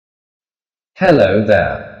Hello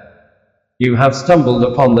there. You have stumbled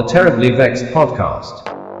upon the Terribly Vexed podcast.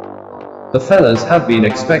 The fellas have been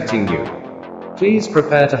expecting you. Please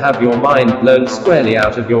prepare to have your mind blown squarely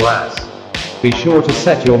out of your ass. Be sure to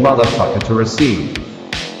set your motherfucker to receive.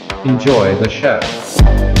 Enjoy the show.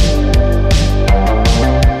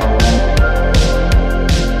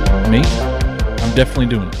 Me? I'm definitely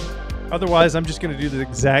doing it. Otherwise, I'm just going to do the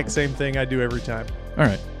exact same thing I do every time. All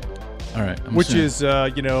right. Which is,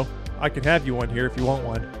 I can have you one here if you want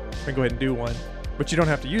one. I can go ahead and do one. But you don't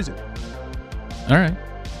have to use it. All right.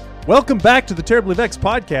 Welcome back to the Terribly Vexed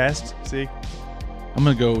podcast. See? I'm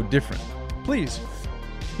going to go different. Please.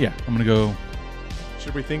 Yeah, I'm going to go.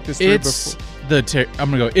 Should we think this through before? I'm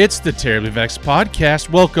going to go, it's the Terribly Vexed podcast.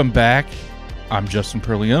 Welcome back. I'm Justin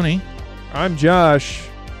Perleone. I'm Josh.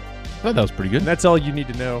 I thought that was pretty good. And that's all you need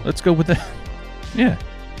to know. Let's go with that. Yeah.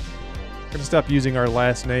 I'm going to stop using our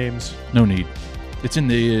last names. No need. It's in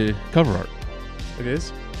the cover art. It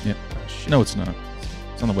is? Yeah. Oh, shit. No, it's not.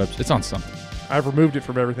 It's on the website. It's on something. I've removed it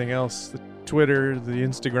from everything else. The Twitter, the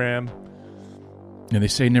Instagram. Yeah, they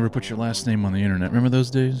say never put your last name on the internet. Remember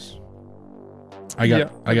those days? I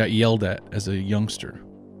got yelled at as a youngster.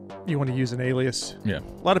 You want to use an alias. Yeah.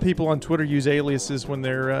 A lot of people on Twitter use aliases when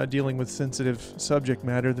they're dealing with sensitive subject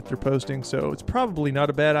matter that they're posting, so it's probably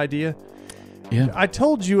not a bad idea. Yeah. I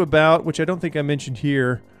told you about, which I don't think I mentioned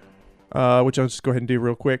here, which I'll just go ahead and do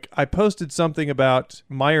real quick. I posted something about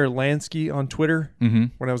Meyer Lansky on Twitter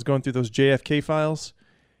when I was going through those JFK files,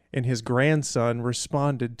 and his grandson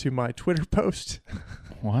responded to my Twitter post.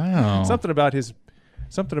 Wow. Something about his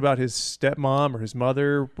stepmom or his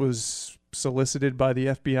mother was solicited by the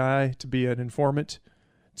FBI to be an informant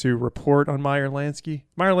to report on Meyer Lansky.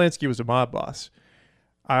 Meyer Lansky was a mob boss.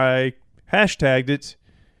 I hashtagged it,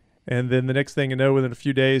 and then the next thing you know, within a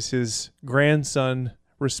few days, his grandson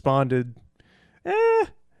responded. I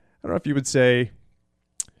don't know if you would say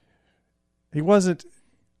he wasn't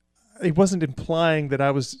implying that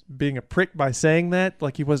I was being a prick by saying that.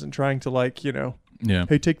 Like, he wasn't trying to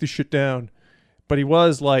hey, take this shit down. But he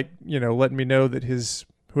was letting me know that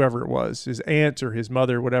whoever it was, his aunt or his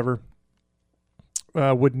mother, whatever,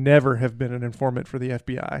 would never have been an informant for the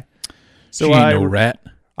FBI. So she ain't no rat.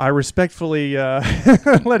 I respectfully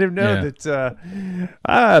let him know that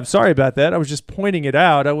I'm sorry about that. I was just pointing it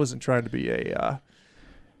out. I wasn't trying to be a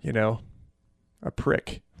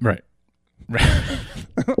prick. Right.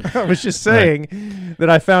 I was just saying that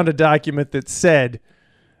I found a document that said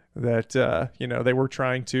that they were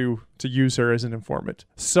trying to use her as an informant.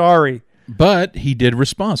 Sorry. But he did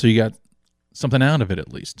respond, so you got something out of it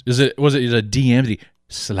at least. Was it a DM? Did he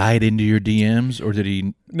slide into your DMs, or did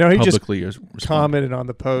he? No, he publicly just respond? Commented on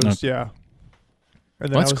the post. Okay. Yeah, and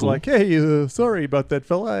then I was cool. like, "Hey, sorry about that,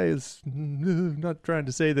 fella. I was not trying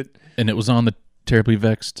to say that." And it was on the Terribly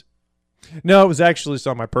Vexed. No, it was actually just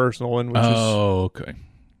on my personal one, which is okay.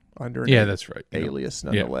 under an that's right. alias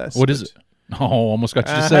nonetheless. Yeah. What is it? Oh, almost got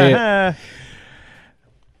you to say it.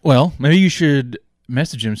 Well, maybe you should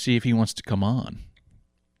message him, see if he wants to come on.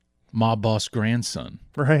 Mob boss grandson.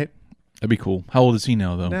 Right. That'd be cool. How old is he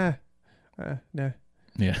now, though? Nah.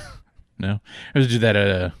 Yeah. No? I was do that at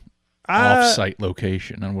a off-site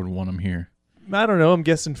location. I wouldn't want him here. I don't know. I'm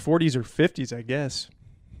guessing 40s or 50s, I guess.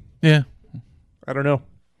 Yeah. I don't know.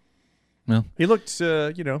 Well. He looked,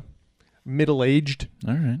 middle-aged.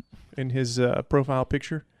 All right. In his profile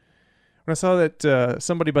picture. When I saw that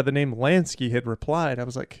somebody by the name Lansky had replied, I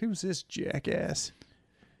was like, who's this jackass?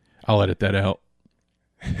 I'll edit that out.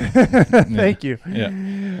 Thank you.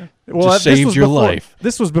 Yeah. Well, just saved your life.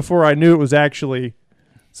 This was before I knew it was actually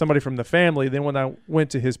somebody from the family. Then when I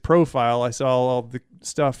went to his profile, I saw all the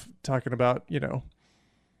stuff talking about,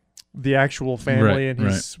 the actual family, and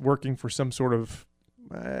he's working for some sort of,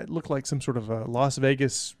 it looked like some sort of a Las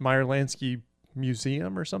Vegas Meyer Lansky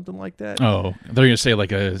museum or something like that. Oh, they're going to say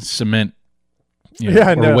like a cement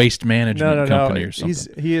or waste management company or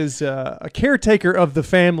something. He is a caretaker of the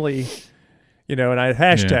family, and I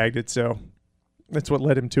hashtagged it, so that's what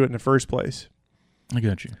led him to it in the first place. I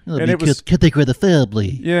got you. And it was caretaker of the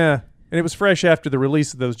family. Yeah, and it was fresh after the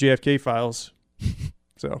release of those JFK files.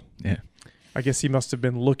 So yeah, I guess he must have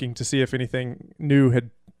been looking to see if anything new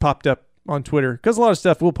had popped up on Twitter, because a lot of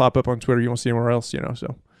stuff will pop up on Twitter you won't see anywhere else,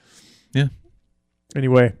 so. Yeah.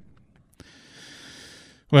 Anyway.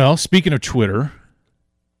 Well, speaking of Twitter,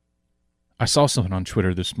 I saw something on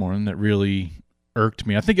Twitter this morning that really irked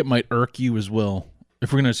me. I think it might irk you as well.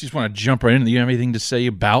 If we're going to just want to jump right in, do you have anything to say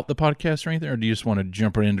about the podcast or anything, or do you just want to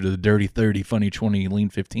jump right into the Dirty 30, Funny 20, Lean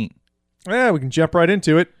 15? Yeah, we can jump right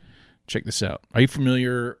into it. Check this out. Are you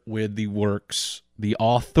familiar with the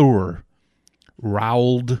author,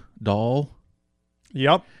 Roald Dahl?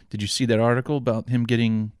 Yep. Did you see that article about him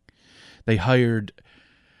getting? They hired,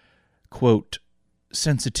 quote,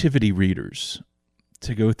 sensitivity readers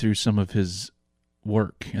to go through some of his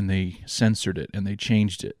work, and they censored it and they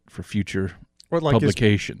changed it for future What, like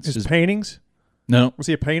publications. his paintings? No, Was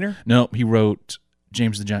he a painter? no, he wrote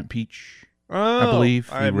James the Giant Peach. Oh, I believe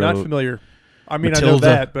he I'm not wrote familiar. I mean, I Matilda.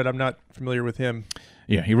 know that, but I'm not familiar with him.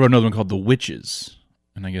 Yeah, he wrote another one called The Witches,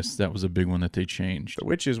 and I guess that was a big one that they changed. The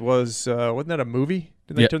Witches wasn't that a movie?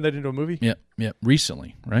 Did they Yep. turn that into a movie? Yep,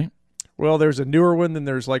 recently, right? Well, there's a newer one, then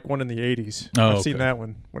there's like one in the 80s. Oh, I've seen okay. that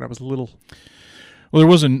one when I was little. Well,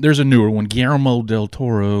 there's a newer one. Guillermo del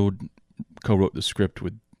Toro co-wrote the script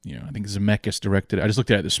with, I think Zemeckis directed it. I just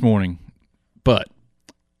looked at it this morning, but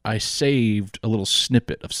I saved a little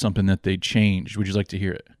snippet of something that they changed. Would you like to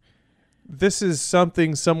hear it? This is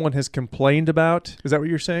something someone has complained about. Is that what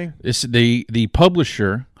you're saying? The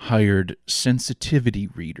publisher hired sensitivity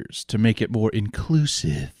readers to make it more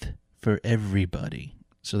inclusive for everybody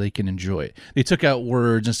so they can enjoy it. They took out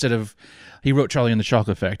words instead of, he wrote Charlie and the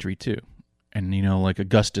Chocolate Factory too. And, like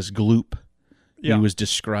Augustus Gloop, Yeah. he was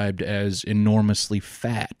described as enormously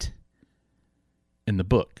fat in the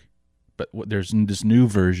book. But there's in this new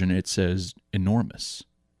version, it says enormous.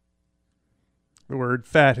 The word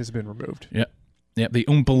fat has been removed. Yeah, the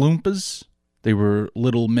Oompa Loompas, they were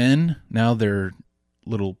little men. Now they're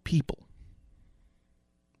little people.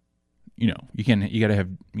 You got to have,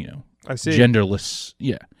 I see. genderless.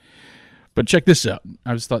 Yeah. But check this out.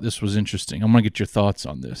 I just thought this was interesting. I'm going to get your thoughts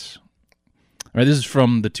on this. All right, this is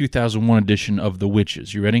from the 2001 edition of The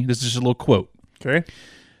Witches. You ready? This is just a little quote. Okay.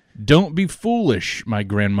 "Don't be foolish," my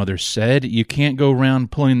grandmother said. "You can't go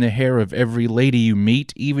round pulling the hair of every lady you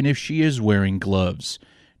meet, even if she is wearing gloves.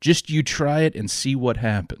 Just you try it and see what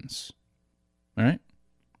happens." All right?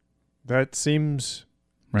 That seems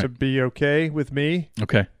to Right. be okay with me.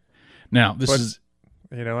 Okay. Now, this But- is...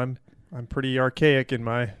 I'm pretty archaic in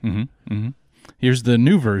my Here's the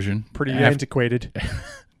new version. pretty After- antiquated.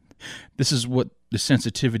 This is what the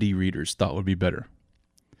sensitivity readers thought would be better.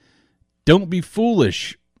 "Don't be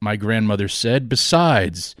foolish," my grandmother said.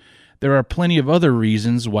 "Besides, there are plenty of other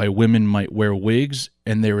reasons why women might wear wigs,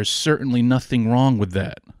 and there is certainly nothing wrong with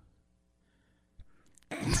that."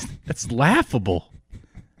 That's laughable.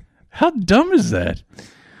 How dumb is that?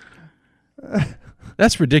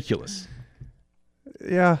 That's ridiculous.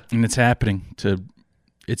 Yeah. And it's happening to...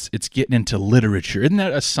 It's getting into literature. Isn't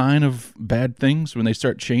that a sign of bad things when they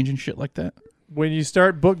start changing shit like that? When you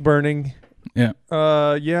start book burning, Yeah.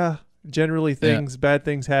 generally bad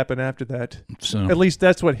things happen after that. So At least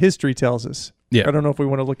that's what history tells us. Yeah. I don't know if we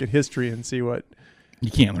want to look at history and see what you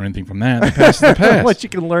can't learn anything from that. The past is the past. what you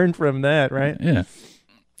can learn from that, right? Yeah.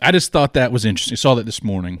 I just thought that was interesting. I saw that this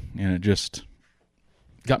morning, and it just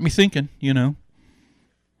got me thinking,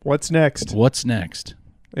 What's next? what's next?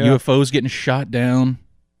 Yeah. UFOs getting shot down.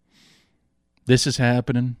 This is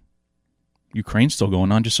happening. Ukraine's still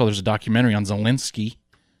going on. Just saw there's a documentary on Zelensky.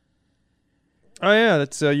 Oh yeah,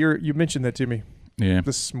 that's you mentioned that to me Yeah.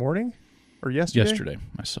 this morning or yesterday. Yesterday,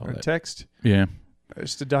 I saw Or that. text. Yeah.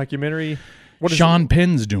 Just a documentary. What is Sean it?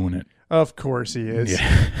 Penn's doing it. Of course he is.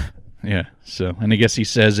 Yeah. Yeah. So, and I guess he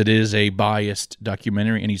says it is a biased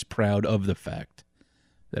documentary, and he's proud of the fact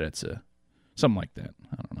that it's something like that.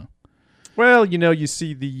 I don't know. Well, you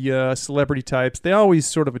see the celebrity types. They always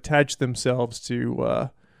sort of attach themselves to,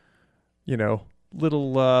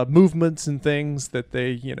 little movements and things that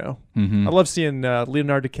they, Mm-hmm. I love seeing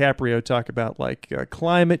Leonardo DiCaprio talk about like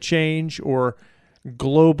climate change or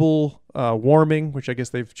global warming, which I guess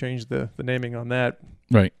they've changed the naming on that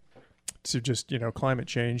Right. to just, climate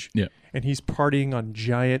change. Yeah. And he's partying on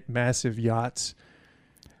giant, massive yachts.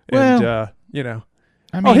 Well, And,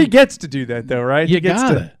 I mean, he gets to do that though, right? you He gets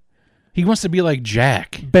gotta. to He wants to be like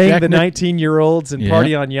Jack. bang Jack the Nich- 19-year-olds and Yeah.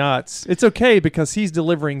 party on yachts. It's okay because he's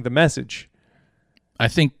delivering the message. I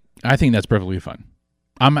think that's perfectly fine.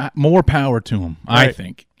 I'm more power to him. I Right.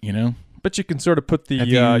 think, But you can sort of put the Have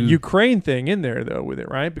you- Ukraine thing in there, though, with it,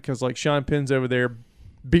 right? Because, like, Sean Penn's over there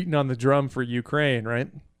beating on the drum for Ukraine, right?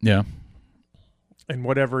 Yeah. And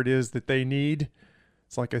whatever it is that they need.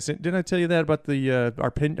 It's like I said, didn't I tell you that about the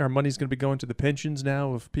our money's going to be going to the pensions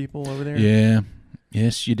now of people over there? Yeah.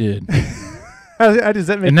 Yes, you did. How does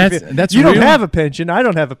that make And you that's- feel? that's you don't real? have a pension. I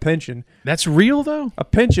don't have a pension. That's real though. A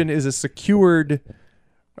pension is a secured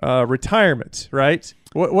retirement, right?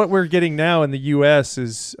 What we're getting now in the U.S.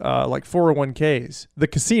 is like 401ks, the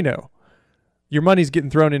casino. Your money's getting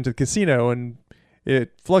thrown into the casino, and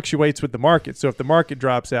it fluctuates with the market. So if the market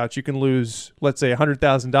drops out, you can lose, let's say,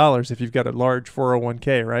 $100,000 if you've got a large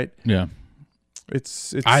 401k, right? Yeah.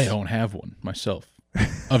 It's I don't have one myself.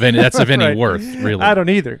 Of any that's of any Right. worth, really. I don't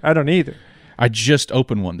either. I just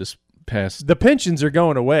opened one this past. The pensions are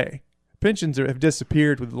going away. Pensions have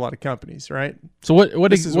disappeared with a lot of companies, right? So what's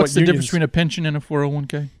the difference unions- between a pension and a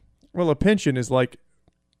 401k? Well, a pension is like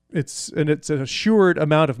it's an assured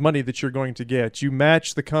amount of money that you're going to get. You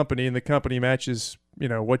match the company, and the company matches,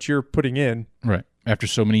 what you're putting in. Right. After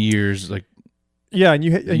so many years, like Yeah, and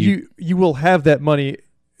you will have that money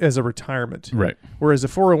as a retirement. right. Whereas a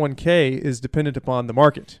 401k is dependent upon the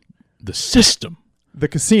market, The system. the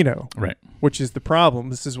casino, Right. which is the problem.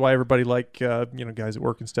 This is why everybody guys at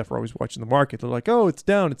work and stuff are always watching the market. They're like, oh, it's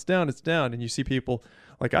down, it's down, it's down. And you see people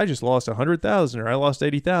like, I just lost 100,000 or I lost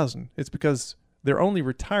 80,000. It's because their only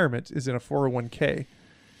retirement is in a 401k.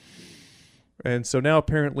 And so now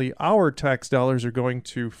apparently our tax dollars are going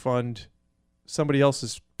to fund somebody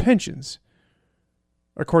else's pensions,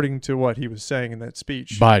 according to what he was saying in that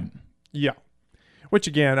speech. Biden. Yeah. Which,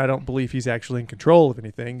 again, I don't believe he's actually in control of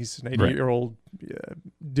anything. He's an 80-year-old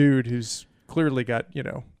dude who's clearly got,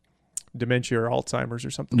 dementia or Alzheimer's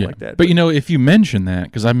or something like that. But, if you mention that,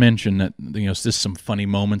 because I mentioned that, there's some funny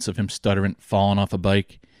moments of him stuttering, falling off a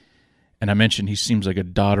bike, and I mentioned he seems like a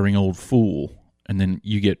doddering old fool, and then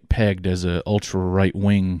you get pegged as a ultra right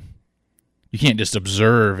wing. You can't just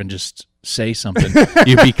observe and just say something.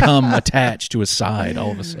 You become attached to his side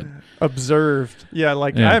all of a sudden. Observed. Yeah,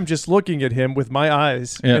 I'm just looking at him with my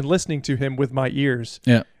eyes and listening to him with my ears.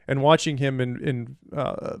 Yeah. And watching him in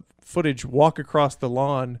footage walk across the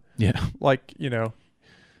lawn. Yeah.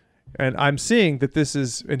 And I'm seeing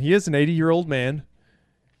that and he is an 80-year-old man.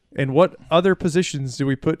 And what other positions do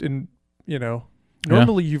we put in,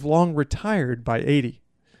 normally you've long retired by 80.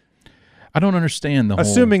 I don't understand the whole...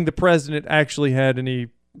 Assuming the president actually had any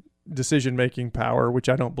decision-making power, which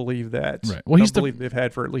I don't believe that. Right. Well, I don't believe they've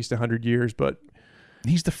had for at least 100 years, but...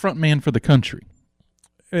 He's the front man for the country.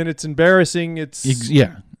 And it's embarrassing.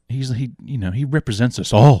 He represents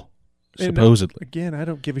us all, supposedly. Again, I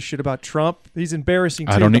don't give a shit about Trump. He's embarrassing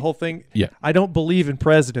too, the whole thing. Yeah. I don't believe in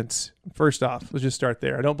presidents. First off, let's just start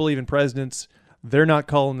there. I don't believe in presidents. They're not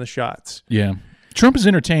calling the shots. Yeah. Trump is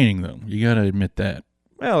entertaining, though. You got to admit that.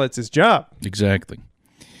 Well, it's his job. Exactly.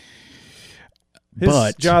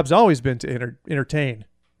 His job's always been to entertain.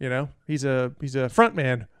 He's a front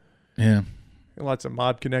man. Yeah. And lots of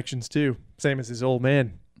mob connections too. Same as his old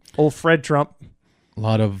man, old Fred Trump. A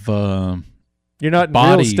lot of you're not in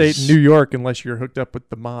bodies. real estate in New York unless you're hooked up with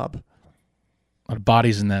the mob. A lot of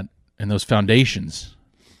bodies in those foundations.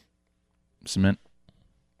 Cement.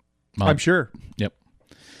 Mob. I'm sure. Yep.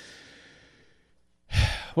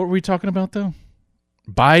 What were we talking about though?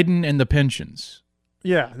 Biden and the pensions.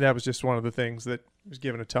 Yeah, that was just one of the things that was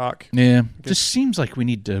given a talk. Yeah, just seems like we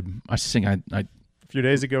need to. I a few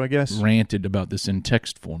days ago, I guess, ranted about this in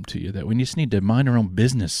text form to you that we just need to mind our own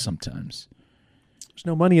business sometimes. There's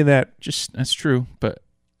no money in that. That's true, but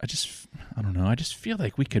I don't know. I just feel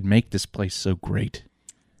like we could make this place so great.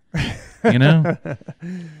 Yeah,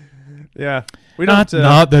 we don't.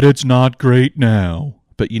 Not that it's not great now,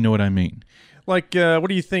 but you know what I mean. What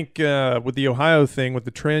do you think with the Ohio thing, with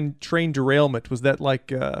the train derailment? Was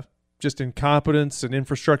that just incompetence and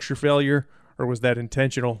infrastructure failure, or was that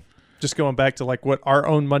intentional? Just going back to what our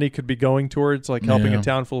own money could be going towards, helping a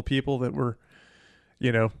town full of people that were,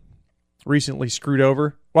 recently screwed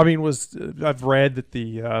over. Well, I mean, I've read that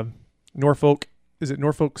the Norfolk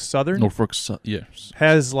Southern? Yes.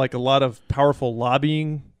 Has a lot of powerful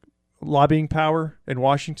lobbying power in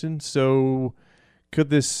Washington. So could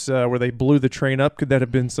this, where they blew the train up, could that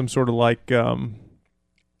have been some sort of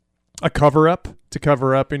a cover-up to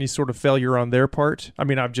cover up any sort of failure on their part? I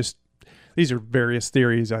mean, these are various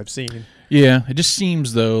theories I've seen. Yeah, it just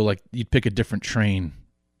seems, though, like you'd pick a different train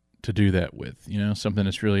to do that with, something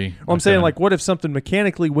that's really... Well, I'm saying, what if something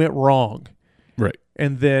mechanically went wrong? Right.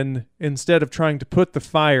 And then instead of trying to put the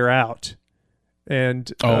fire out and...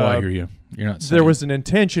 I hear you. You're not saying... There was an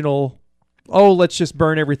intentional, let's just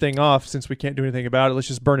burn everything off since we can't do anything about it. Let's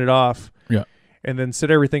just burn it off. Yeah. And then set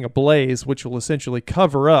everything ablaze, which will essentially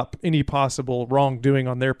cover up any possible wrongdoing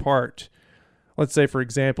on their part. Let's say, for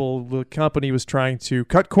example, the company was trying to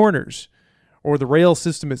cut corners, or the rail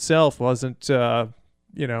system itself wasn't,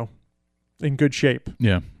 in good shape.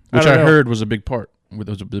 Yeah, which I heard was a big part. It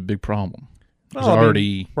was a big problem.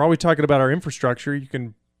 We're always talking about our infrastructure. You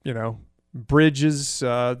can, bridges.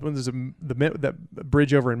 When there's that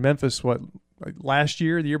bridge over in Memphis, last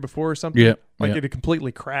year, the year before, or something. Yeah, it had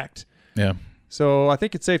completely cracked. Yeah. So I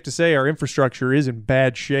think it's safe to say our infrastructure is in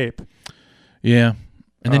bad shape. Yeah.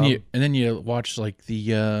 And then you watch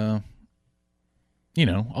the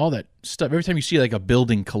all that stuff. Every time you see a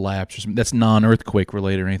building collapse or something that's non-earthquake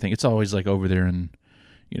related or anything, it's always over there in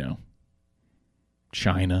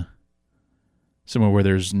China somewhere where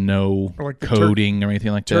there's no Or like the coding or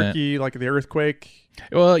anything like Turkey, like the earthquake.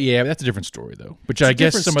 that. Well, yeah, that's a different story though. Which It's I a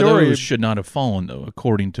guess different some story. of those should not have fallen though,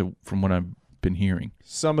 according to from what I've been hearing.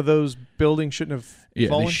 Some of those buildings shouldn't have Yeah,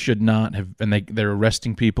 fallen. they should not have, and they're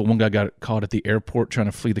arresting people. One guy got caught at the airport trying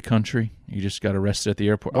to flee the country. He just got arrested at the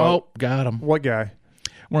airport. Well, Got him. What guy?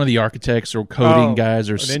 One of the architects or coding Oh, guys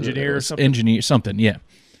or an engineer or something? Engineer, something, yeah.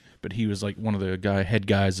 But he was like one of the head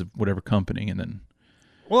guys of whatever company, and then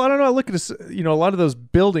Well, I don't know. I look at this, a lot of those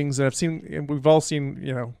buildings that I've seen, and we've all seen,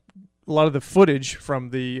 a lot of the footage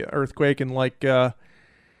from the earthquake, and I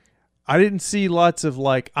didn't see lots of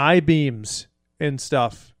like I-beams and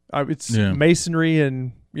stuff. It's masonry,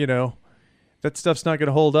 and that stuff's not going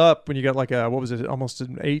to hold up when you got like almost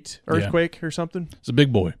an 8 earthquake or something, it's a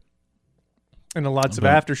big boy. and then lots of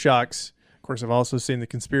aftershocks. Of course, I've also seen the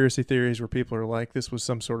conspiracy theories where people are like, this was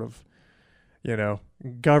some sort of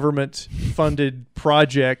government-funded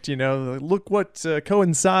project. Look what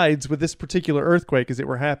coincides with this particular earthquake as it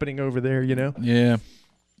were happening over there. Yeah,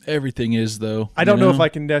 everything is though. I don't know if I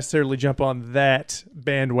can necessarily jump on that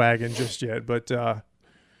bandwagon just yet, but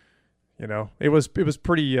it was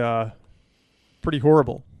pretty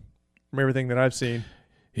horrible from everything that I've seen.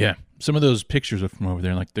 Yeah, some of those pictures are from over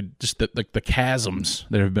there, like the chasms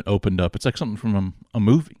that have been opened up. It's like something from a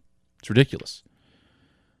movie. It's ridiculous.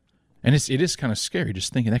 And it is kind of scary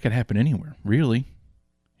just thinking that could happen anywhere, really.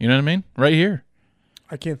 You know what I mean? Right here.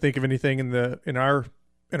 I can't think of anything in our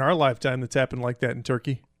lifetime that's happened like that in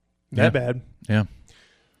Turkey. That bad. Yeah.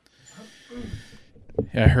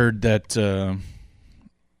 I heard that.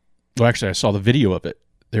 Well, actually, I saw the video of it.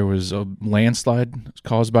 There was a landslide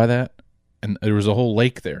caused by that, and there was a whole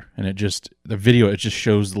lake there. And it just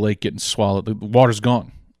shows the lake getting swallowed. The water's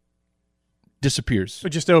gone. Disappears. It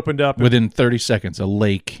just opened up. Within 30 seconds, a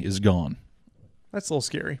lake is gone. That's a little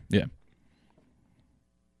scary. Yeah.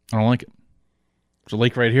 I don't like it. There's a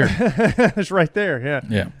lake right here. It's right there, yeah.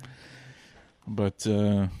 Yeah. But,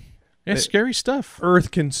 scary stuff.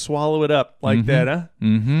 Earth can swallow it up like that, huh?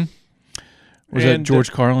 Mm-hmm. Was that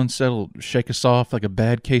George Carlin said it'll shake us off like a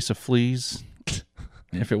bad case of fleas?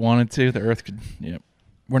 If it wanted to, the Earth could,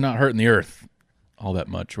 We're not hurting the Earth all that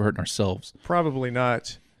much. We're hurting ourselves. Probably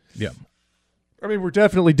not. Yeah. I mean, we're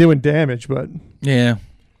definitely doing damage, but... Yeah.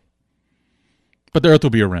 But the Earth will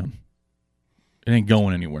be around. It ain't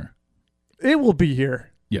going anywhere. It will be here.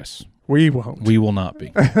 Yes. We won't. We will not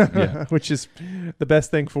be. Yeah. Which is the best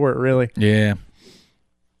thing for it, really. Yeah.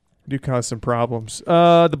 Do cause some problems.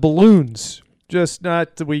 The balloons. Just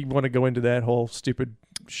not that we want to go into that whole stupid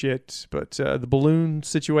shit, but the balloon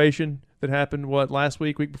situation that happened, last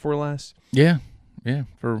week before last? Yeah. Yeah,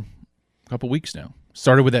 for a couple weeks now.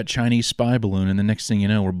 Started with that Chinese spy balloon, and the next thing you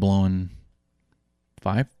know, we're blowing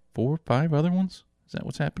 5 other ones? Is that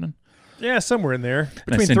what's happening? Yeah, somewhere in there.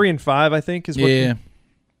 Between 3 and 5, I think, is what... Yeah.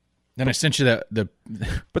 Then I sent you the...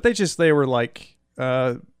 But they were like...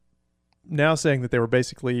 now saying that they were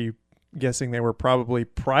basically guessing they were probably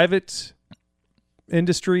private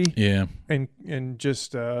industry. Yeah. And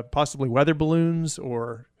just possibly weather balloons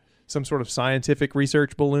or some sort of scientific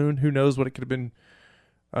research balloon. Who knows what it could have been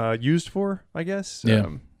used for, I guess. Yeah.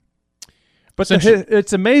 But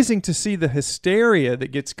it's amazing to see the hysteria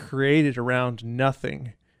that gets created around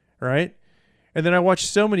nothing, right? And then I watched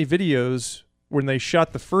so many videos when they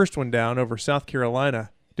shot the first one down over South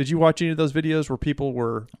Carolina. Did you watch any of those videos where people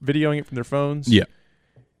were videoing it from their phones? Yeah.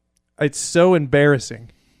 It's so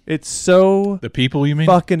embarrassing. It's so the people, you mean?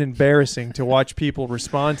 Fucking embarrassing to watch people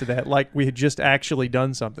respond to that like we had just actually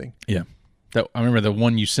done something. Yeah. I remember the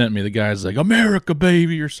one you sent me. The guy's like, "America,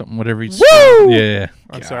 baby," or something, whatever he's Woo! Yeah.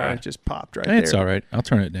 I'm sorry, it just popped right there. It's all right. I'll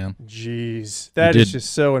turn it down. Jeez. That is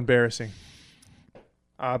just so embarrassing.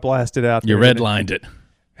 I blasted out You there. redlined it.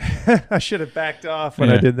 I should have backed off when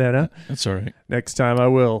I did that, huh? That's all right. Next time I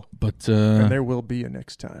will. But and there will be a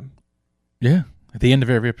next time. Yeah. At the end of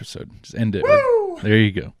every episode. Just end it. Woo! There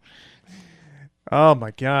you go. Oh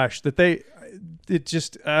my gosh. I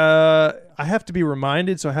have to be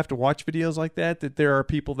reminded, so I have to watch videos like that there are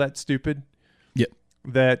people that stupid. Yep.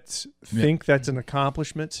 That think that's an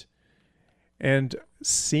accomplishment and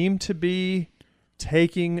seem to be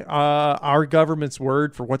taking our government's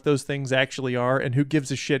word for what those things actually are, and who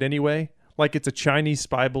gives a shit anyway? Like it's a Chinese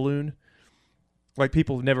spy balloon. Like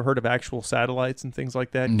people have never heard of actual satellites and things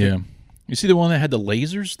like that. Yeah. You see the one that had the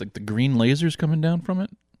lasers, like the green lasers coming down from it?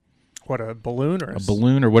 What, a balloon or a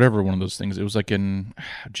balloon or whatever, one of those things. It was like in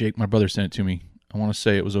Jake, my brother sent it to me. I want to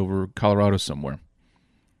say it was over Colorado somewhere.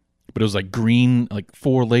 But it was like green, like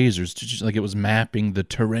 4 lasers, just like it was mapping the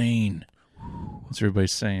terrain. That's what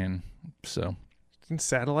everybody's saying. So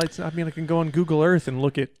satellites. I mean, I can go on Google Earth and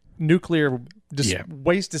look at nuclear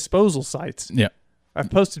waste disposal sites. Yeah. I've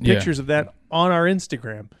posted Yeah. pictures of that on our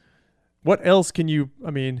Instagram. What else can you,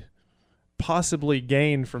 possibly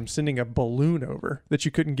gain from sending a balloon over that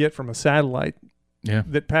you couldn't get from a satellite Yeah.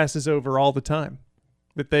 that passes over all the time?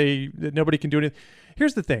 That nobody can do anything.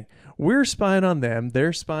 Here's the thing. We're spying on them.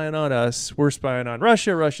 They're spying on us. We're spying on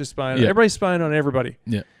Russia. Russia's spying on everybody's spying on everybody.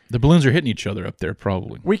 Yeah. The balloons are hitting each other up there,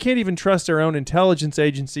 probably. We can't even trust our own intelligence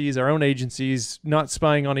agencies, our own agencies not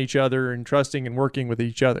spying on each other and trusting and working with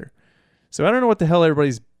each other. So I don't know what the hell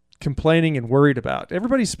everybody's complaining and worried about.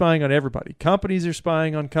 Everybody's spying on everybody. Companies are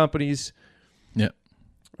spying on companies. Yeah.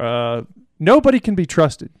 Nobody can be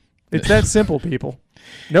trusted. It's that simple, people.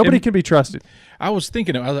 Nobody can be trusted. I was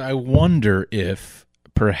thinking, I wonder if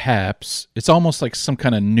perhaps it's almost like some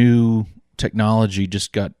kind of new technology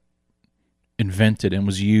just got invented and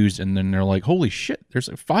was used, and then they're like, holy shit, there's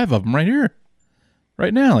like 5 of them right here,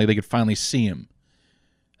 right now. Like they could finally see them,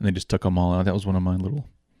 and they just took them all out. That was one of my little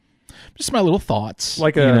thoughts.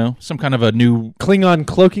 Like some kind of a new Klingon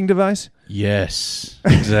cloaking device? Yes,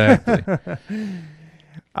 exactly.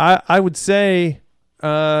 I would say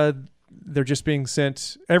they're just being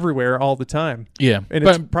sent everywhere all the time. Yeah. And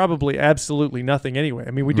it's probably absolutely nothing anyway.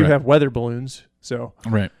 I mean, we do have weather balloons, so.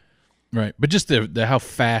 Right. But just the how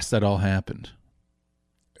fast that all happened.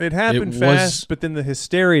 It happened fast, but then the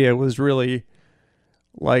hysteria was really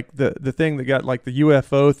like the thing that got like the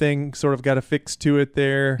UFO thing sort of got affixed to it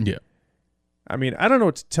there. Yeah. I mean, I don't know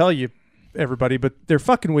what to tell you, everybody, but they're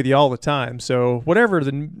fucking with you all the time. So whatever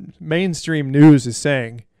the mainstream news is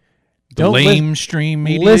saying, stream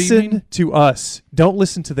media. Listen to us. Don't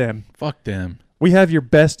listen to them. Fuck them. We have your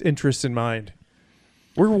best interests in mind.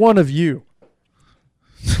 We're one of you.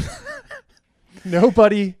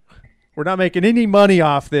 We're not making any money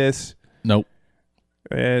off this. Nope.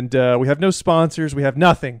 And we have no sponsors. We have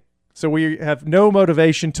nothing. So we have no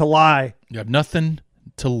motivation to lie. You have nothing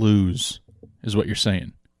to lose, is what you're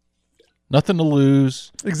saying. Nothing to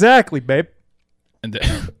lose. Exactly, babe. And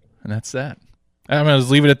that's that. I'm going to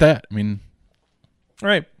leave it at that. I mean. All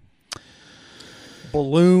right.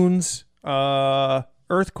 Balloons,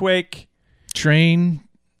 earthquake. Train.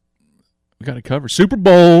 We got to cover. Super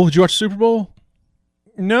Bowl. Did you watch Super Bowl?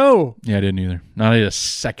 No. Yeah, I didn't either. Not a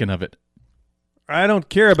second of it. I don't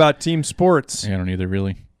care about team sports. Yeah, I don't either,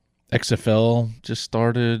 really. XFL just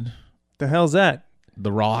started. The hell's that?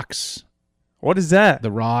 The Rocks. What is that?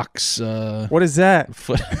 The Rocks. What is that?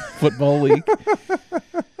 Football league.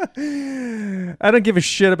 I don't give a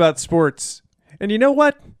shit about sports. And you know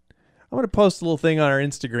what? I'm going to post a little thing on our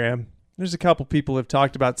Instagram. There's a couple people who have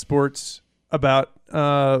talked about sports, about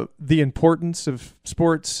the importance of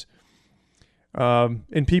sports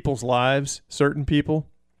in people's lives, certain people,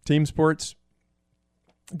 team sports.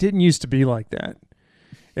 It didn't used to be like that.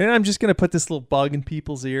 And I'm just going to put this little bug in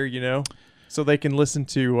people's ear, so they can listen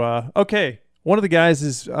to, okay, one of the guys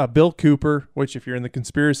is Bill Cooper, which if you're in the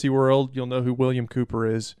conspiracy world, you'll know who William Cooper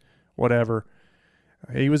is, whatever.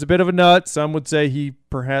 He was a bit of a nut. Some would say he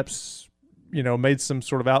perhaps, made some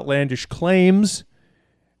sort of outlandish claims.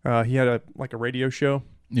 He had a radio show.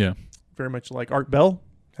 Yeah. Very much like Art Bell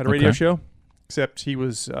had a radio show, except he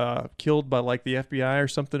was killed by like the FBI or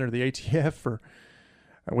something, or the ATF, or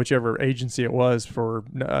whichever agency it was, for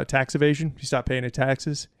tax evasion. You stop paying your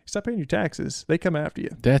taxes. You stop paying your taxes, they come after you.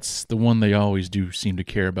 That's the one they always do seem to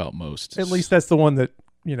care about most. At least that's the one that,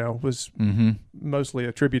 was mostly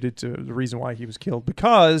attributed to the reason why he was killed,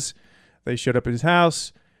 because they showed up at his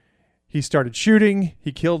house. He started shooting.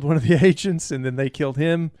 He killed one of the agents, and then they killed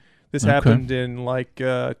him. This happened in like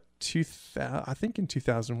I think in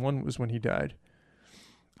 2001 was when he died.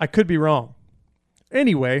 I could be wrong.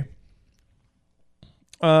 Anyway,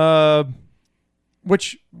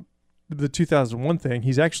 which the 2001 thing,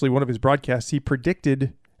 he's actually, one of his broadcasts, he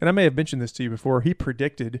predicted, and I may have mentioned this to you before, he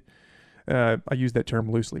predicted, I use that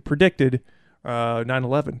term loosely, predicted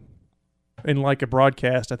 9/11 in like a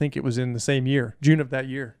broadcast. I think it was in the same year, June of that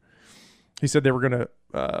year. He said they were going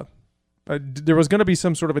to, there was going to be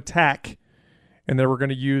some sort of attack, and they were going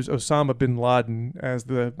to use Osama bin Laden as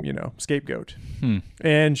the, scapegoat.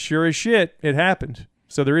 And sure as shit, it happened.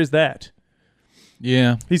 So there is that.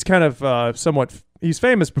 Yeah. He's kind of he's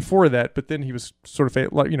famous before that, but then he was sort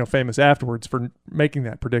of famous afterwards for making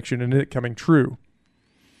that prediction and it coming true.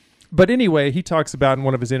 But anyway, he talks about in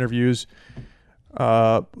one of his interviews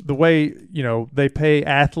the way, they pay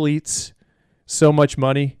athletes so much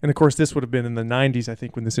money. And of course, this would have been in the 90s, I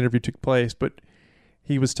think, when this interview took place. But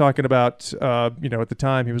he was talking about, at the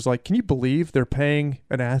time, he was like, can you believe they're paying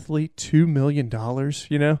an athlete $2 million,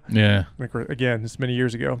 Yeah. Like, again, this many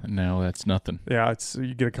years ago. Now that's nothing. Yeah,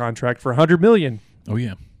 you get a contract for $100 million. Oh,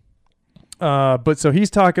 yeah. But so he's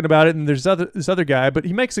talking about it, and there's this other guy, but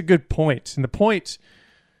he makes a good point. And the point,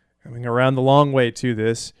 coming around the long way to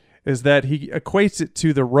this, is that he equates it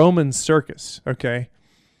to the Roman circus, okay?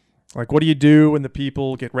 Like, what do you do when the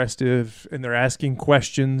people get restive and they're asking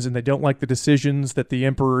questions and they don't like the decisions that the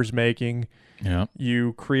emperor's making? Yeah.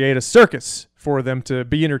 You create a circus for them to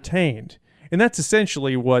be entertained. And that's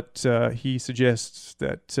essentially what he suggests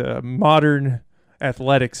that modern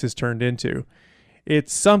athletics has turned into.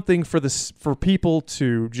 It's something for people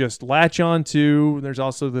to just latch on to. There's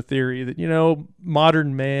also the theory that,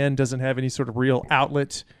 modern man doesn't have any sort of real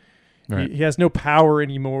outlet. Right. He has no power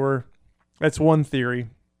anymore. That's one theory.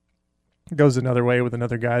 It goes another way with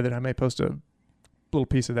another guy that I may post a little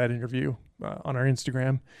piece of that interview on our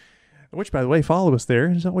Instagram, which, by the way, follow us there.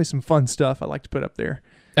 There's always some fun stuff I like to put up there.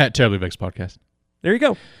 At Terribly Vexed Podcast. There you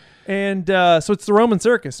go. And so it's the Roman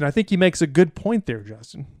circus, and I think he makes a good point there,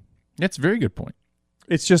 Justin. That's a very good point.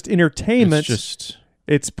 It's just entertainment.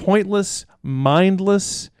 It's pointless,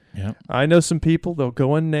 mindless. Yeah. I know some people, they'll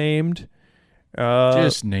go unnamed.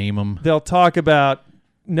 Just name them. They'll talk about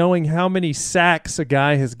knowing how many sacks a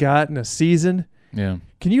guy has got in a season. Yeah.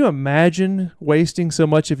 Can you imagine wasting so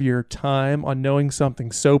much of your time on knowing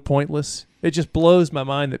something so pointless? It just blows my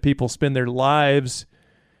mind that people spend their lives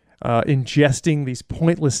ingesting these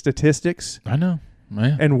pointless statistics. I know.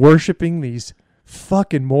 Yeah. And worshiping these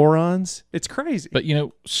fucking morons. It's crazy. But,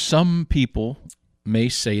 some people may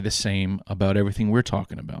say the same about everything we're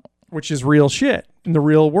talking about. Which is real shit in the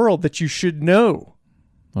real world that you should know.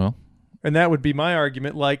 Well. And that would be my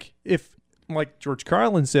argument. Like George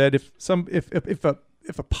Carlin said, if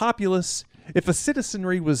a populace, if a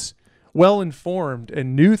citizenry was well informed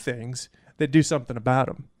and knew things, they'd do something about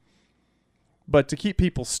them. But to keep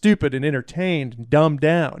people stupid and entertained and dumbed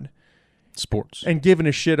down, sports, and giving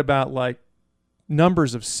a shit about like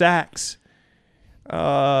numbers of sacks,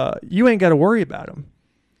 you ain't got to worry about them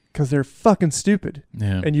because they're fucking stupid.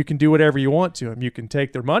 Yeah. And you can do whatever you want to them. You can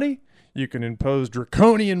take their money. You can impose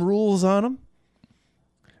draconian rules on them.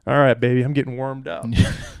 All right, baby, I'm getting warmed up. We're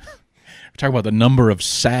talking about the number of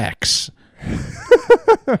sacks.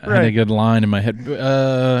 I had a good line in my head.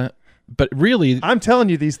 But really... I'm telling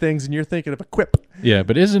you these things, and you're thinking of a quip. Yeah,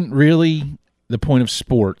 but isn't really the point of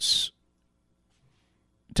sports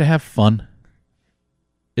to have fun?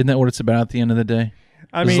 Isn't that what it's about at the end of the day?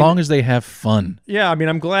 As long as they have fun. Yeah, I mean,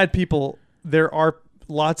 I'm glad there are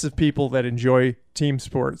lots of people that enjoy team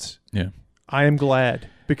sports. Yeah. I am glad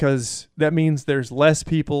because that means there's less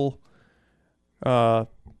people out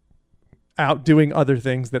doing other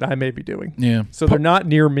things that I may be doing. Yeah. So they're not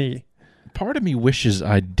near me. Part of me wishes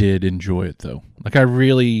I did enjoy it, though. Like, I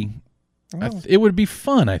really... it would be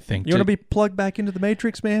fun, I think. You want to be plugged back into the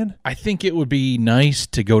Matrix, man? I think it would be nice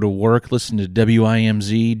to go to work, listen to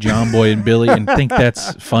WIMZ, John Boy and Billy, and think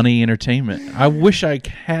that's funny entertainment. I wish I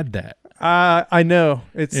had that. I know.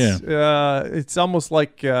 It's almost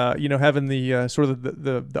like having the sort of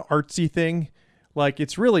the artsy thing. Like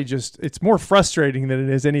it's really it's more frustrating than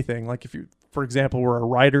it is anything. Like if you, for example, were a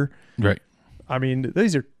writer, right? I mean,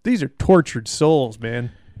 these are tortured souls,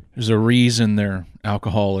 man. There's a reason they're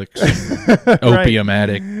alcoholics, opium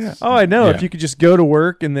addicts. Oh, I know. Yeah. If you could just go to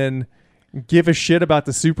work and then give a shit about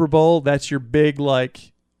the Super Bowl, that's your big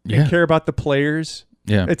and care about the players.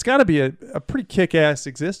 Yeah. It's got to be a pretty kick-ass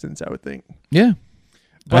existence, I would think. Yeah,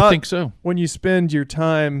 but I think so. When you spend your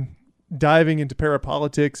time diving into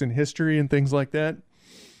parapolitics and history and things like that,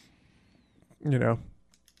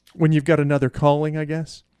 when you've got another calling, I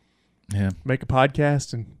guess. Yeah. Make a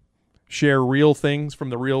podcast and share real things from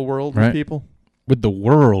the real world with people. With the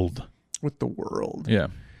world. Yeah.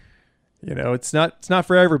 You know, it's not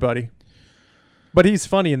for everybody. But he's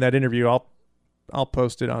funny in that interview. I'll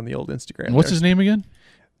post it on the old Instagram. What's his name again?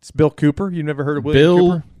 It's Bill Cooper. You never heard of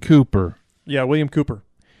William Cooper? Yeah, William Cooper.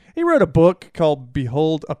 He wrote a book called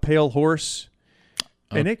Behold a Pale Horse.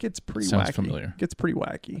 And it gets pretty sounds wacky. Familiar. It gets pretty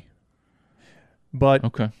wacky. But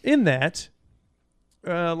in that,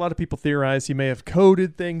 a lot of people theorize he may have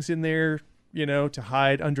coded things in there, to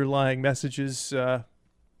hide underlying messages. I've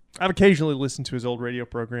occasionally listened to his old radio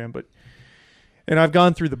program, and I've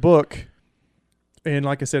gone through the book, and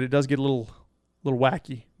like I said, it does get a little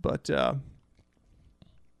wacky. But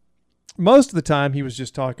most of the time, he was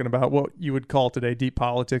just talking about what you would call today deep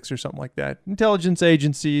politics or something like that. Intelligence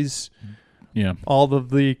agencies, all of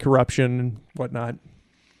the corruption and whatnot.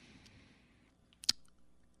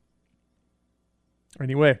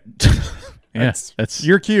 Anyway, that's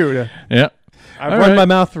your cue. I've run my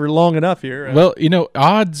mouth for long enough here. Well,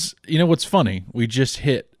 odds. What's funny? We just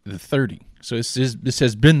hit the 30, so this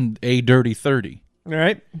has been a dirty 30. All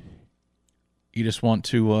right. You just want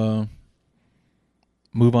to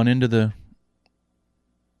move on into the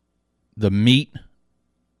the meat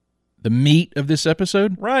of this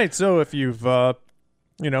episode. Right. So if you've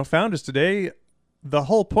found us today, the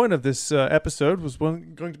whole point of this episode was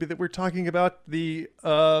going to be that we're talking about the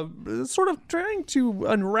sort of trying to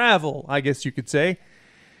unravel, I guess you could say,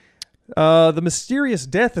 the mysterious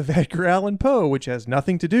death of Edgar Allan Poe, which has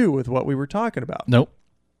nothing to do with what we were talking about. Nope.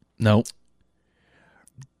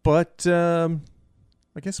 But I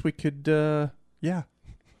guess we could, yeah.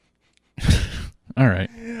 All right.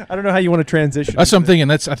 I don't know how you want to transition. That's what I'm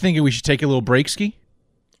thinking. I think we should take a little break ski.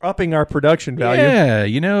 Upping our production value.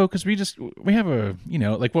 Yeah, because we have a,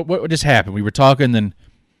 like what just happened? We were talking, then,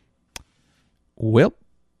 well,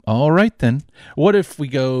 all right then. What if we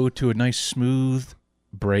go to a nice smooth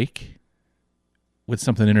break with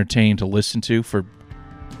something entertaining to listen to for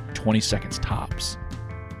 20 seconds tops?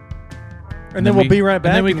 And then we'll be right back.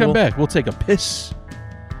 And then we come back. We'll take a piss.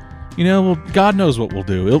 God knows what we'll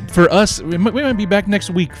do. For us, we might be back next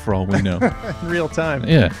week for all we know. In real time.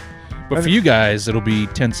 Yeah. But for you guys, it'll be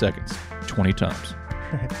 10 seconds, 20 times.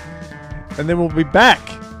 Right. And then we'll be back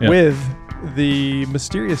with the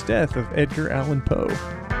mysterious death of Edgar Allan Poe.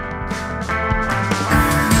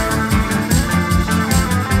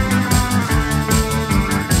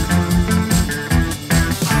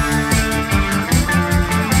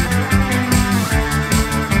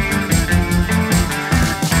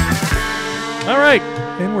 All right,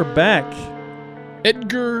 and we're back.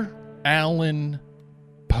 Edgar Allan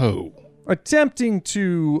Poe. Attempting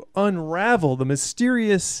to unravel the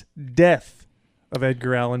mysterious death of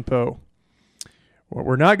Edgar Allan Poe. What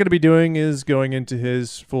we're not going to be doing is going into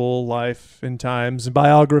his full life and times and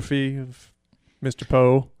biography of Mr.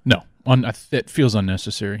 Poe. No, it feels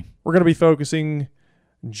unnecessary. We're going to be focusing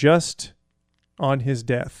just on his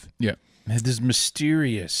death. Yeah. This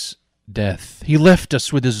mysterious death. He left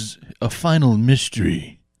us with a final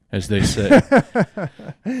mystery, as they say.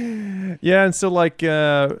 Yeah, and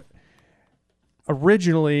so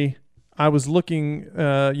originally I was looking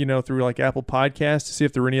through like Apple Podcasts to see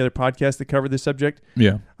if there were any other podcasts that covered this subject.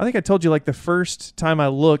 Yeah. I think I told you like the first time I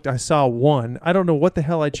looked, I saw one. I don't know what the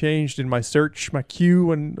hell I changed in my search, my queue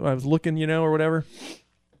when I was looking, or whatever.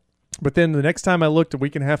 But then the next time I looked a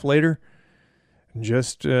week and a half later,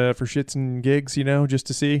 just for shits and gigs, just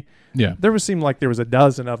to see. Yeah. Seemed like there was a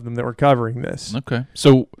dozen of them that were covering this. Okay.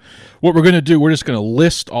 So what we're going to do, we're just going to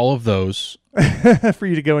list all of those. For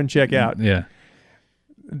you to go and check out. Yeah.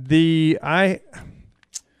 I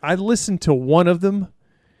listened to one of them,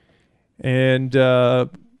 and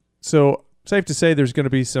so safe to say there's going to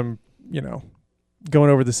be some, going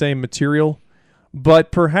over the same material,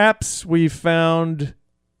 but perhaps we found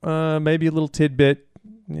maybe a little tidbit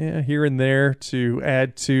here and there to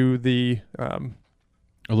add to the a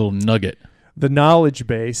little nugget, the knowledge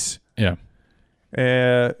base. Yeah.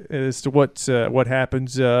 As to what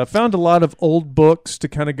happens. Found a lot of old books to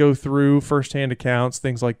kind of go through, firsthand accounts,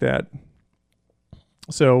 things like that.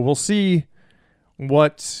 So we'll see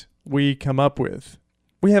what we come up with.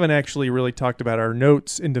 We haven't actually really talked about our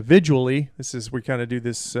notes individually. We kind of do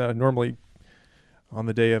this normally on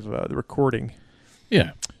the day of the recording.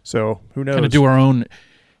 Yeah. So who knows? Kind of do our own,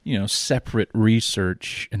 separate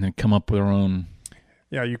research and then come up with our own.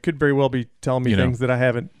 Yeah, you could very well be telling me things that I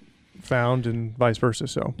haven't found and vice versa.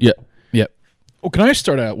 So yep. Well, can I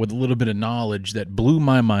start out with a little bit of knowledge that blew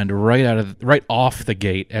my mind right off the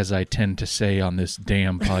gate, as I tend to say on this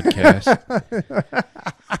damn podcast?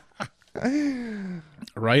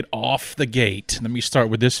 Right off the gate. Let me start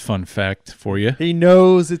with this fun fact for you. He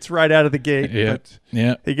knows it's right out of the gate.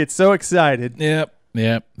 Yeah. He gets so excited. Yep.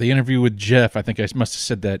 The interview with Jeff, I think I must have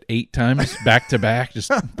said that 8 times back to back. Just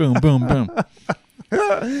boom, boom, boom.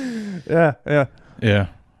 Yeah.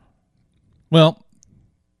 Well,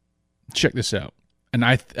 check this out. And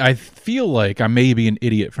I feel like I may be an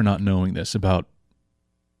idiot for not knowing this about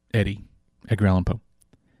Edgar Allan Poe.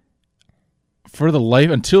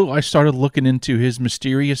 Until I started looking into his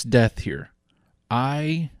mysterious death here,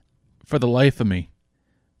 for the life of me,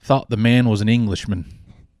 thought the man was an Englishman.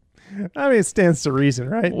 I mean, it stands to reason,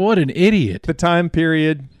 right? What an idiot. The time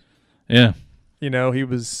period. Yeah. He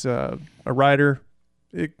was a writer.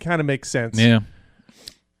 It kind of makes sense. Yeah.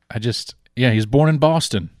 He was born in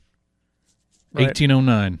Boston, right.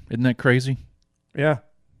 1809. Isn't that crazy? Yeah.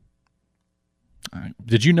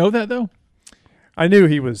 Did you know that, though? I knew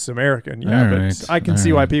he was American, but right. I can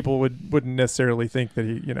see why people wouldn't necessarily think that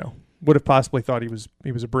he, would have possibly thought he was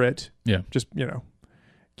a Brit. Yeah. Just,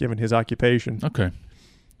 given his occupation. Okay.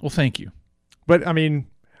 Well, thank you. But, I mean,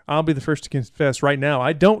 I'll be the first to confess right now,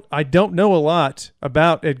 I don't know a lot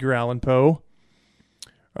about Edgar Allan Poe.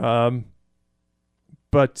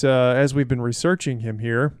 But as we've been researching him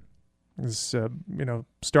here,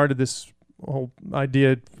 Started this whole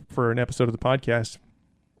idea for an episode of the podcast.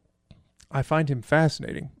 I find him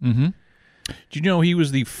fascinating. Mm-hmm. Do you know he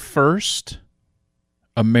was the first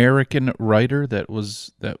American writer that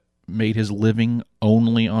made his living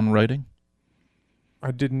only on writing?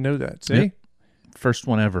 I didn't know that. See? Yep. First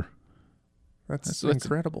one ever. That's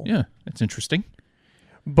incredible. Yeah, it's interesting.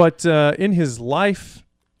 But in his life,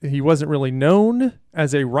 he wasn't really known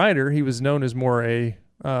as a writer. He was known as more a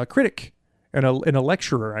critic and a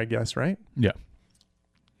lecturer, I guess, right? Yeah.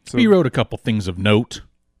 So, He wrote a couple things of note.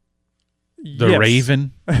 The yes.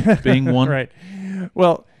 Raven being one. Right.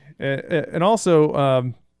 Well, and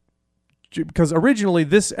also because originally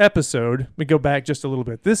this episode, let me go back just a little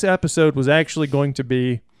bit. This episode was actually going to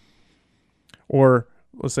be, or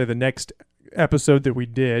let's say the next episode that we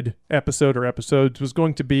did, episodes, was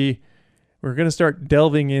going to be, we're going to start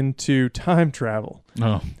delving into time travel.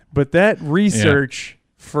 Oh. But that research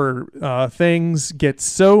for things gets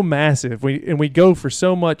so massive. We go for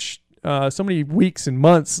so many weeks and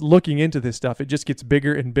months looking into this stuff. It just gets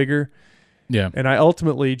bigger and bigger. Yeah. And I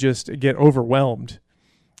ultimately just get overwhelmed.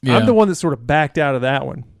 Yeah. I'm the one that sort of backed out of that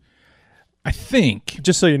one. I think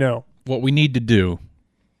Just so you know. what we need to do,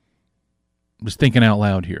 was thinking out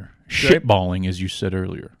loud here, shitballing, as you said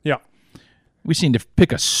earlier. Yeah. We seem to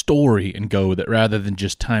pick a story and go with it rather than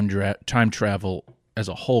just time travel as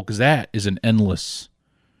a whole, because that is it's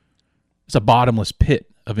a bottomless pit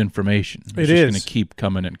of information. It's It just is. going to keep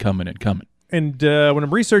coming and coming and coming. And when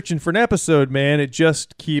I'm researching for an episode, man, I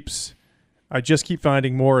just keep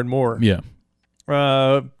finding more and more. Yeah.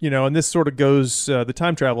 And this sort of goes, the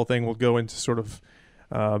time travel thing will go into sort of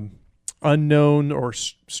unknown or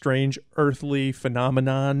strange earthly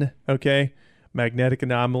phenomenon, okay? Magnetic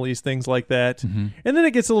anomalies, things like that. Mm-hmm. And then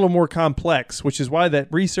it gets a little more complex, which is why that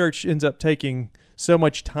research ends up taking so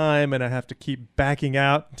much time, and I have to keep backing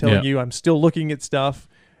out, telling you I'm still looking at stuff,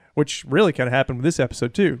 which really kind of happened with this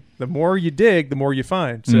episode too. The more you dig, the more you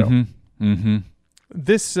find. So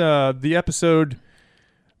this, the episode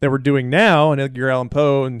that we're doing now on Edgar Allan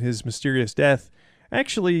Poe and his mysterious death,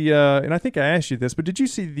 actually, and I think I asked you this, but did you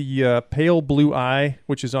see the Pale Blue Eye,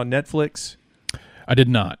 which is on Netflix? I did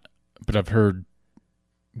not, but I've heard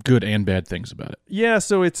good and bad things about it. Yeah,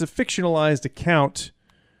 so it's a fictionalized account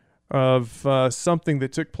of something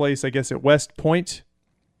that took place, I guess, at West Point.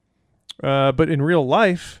 But in real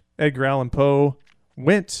life, Edgar Allan Poe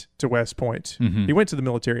went to West Point. Mm-hmm. He went to the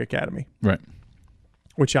military academy. Right.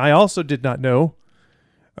 Which I also did not know.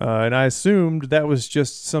 And I assumed that was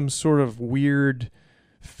just some sort of weird,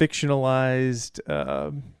 fictionalized,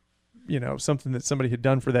 something that somebody had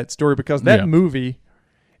done for that story, because that movie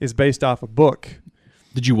is based off a book.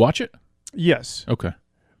 Did you watch it? Yes. Okay.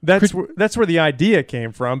 That's where the idea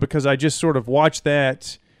came from, because I just sort of watched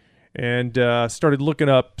that and started looking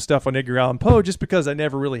up stuff on Edgar Allan Poe, just because I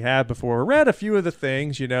never really had before. I read a few of the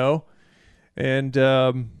things, and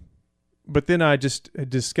but then I just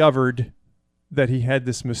discovered that he had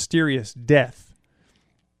this mysterious death,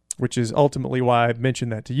 which is ultimately why I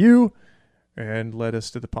mentioned that to you and led us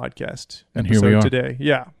to the podcast And here we are today.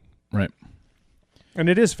 Yeah. Right. And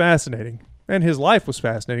it is fascinating. And his life was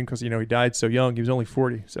fascinating because, he died so young. He was only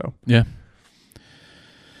 40. So Yeah.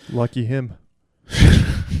 lucky him.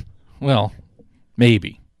 Well,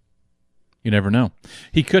 maybe. You never know.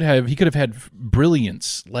 He could have had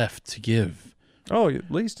brilliance left to give, Oh, at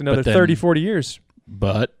least another But then- 30, 40 years.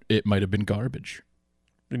 but it might have been garbage.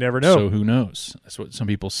 You never know. So who knows? That's what some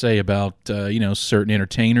people say about certain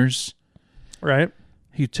entertainers. Right?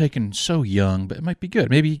 He's taken so young, but it might be good.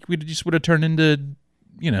 Maybe we just would have turned into,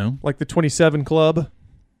 Like the 27 Club.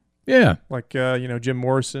 yeah. Like, Jim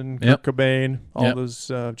Morrison, Yep. Kurt Cobain, all Yep.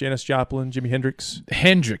 those, Janis Joplin, Jimi Hendrix.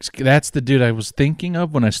 Hendrix. That's the dude I was thinking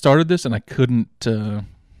of when I started this, and I couldn't think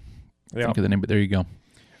of the name, but there you go.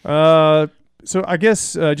 So I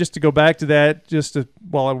guess just to go back to that,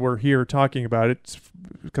 while we're here talking about it,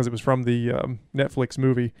 because it was from the Netflix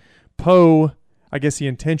movie, Poe, I guess he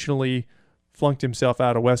intentionally flunked himself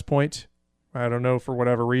out of West Point. I don't know for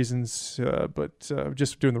whatever reasons, but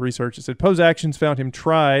just doing the research, it said Poe's actions found him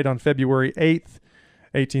tried on February 8th,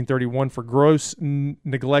 1831 for gross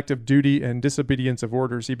neglect of duty and disobedience of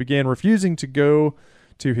orders. He began refusing to go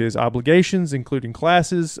to his obligations, including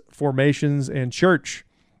classes, formations, and church.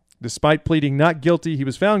 Despite pleading not guilty, he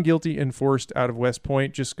was found guilty and forced out of West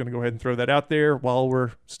Point. Just going to go ahead and throw that out there while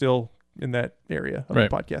we're still in that area of the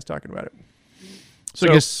podcast talking about it. So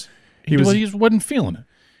I guess he wasn't feeling it.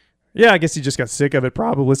 Yeah, I guess he just got sick of it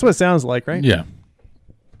probably. That's what it sounds like, right? Yeah.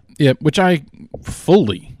 Yeah, which I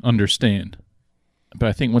fully understand. But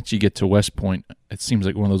I think once you get to West Point, it seems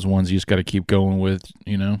like one of those ones you just got to keep going with,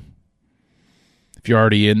 If you're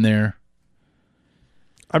already in there,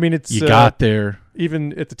 I mean, it's You got there.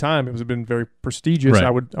 even at the time it was been very prestigious. Right. I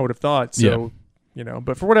would have thought so. You know,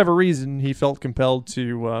 but for whatever reason, he felt compelled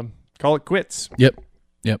to call it quits. Yep.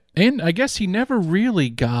 And I guess he never really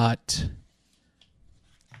got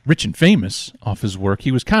rich and famous off his work.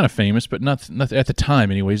 He was kind of famous, but not at the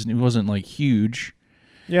time, anyways. He wasn't like huge.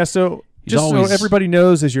 Yeah. So He's just always- so everybody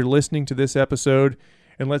knows, as you're listening to this episode,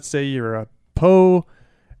 and let's say you're a Poe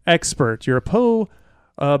expert, you're a Poe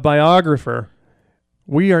biographer.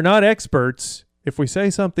 We are not experts. If we say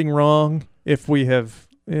something wrong, if we have,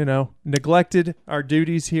 neglected our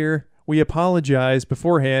duties here, we apologize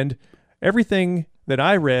beforehand. Everything that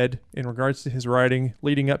I read in regards to his writing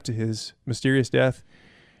leading up to his mysterious death,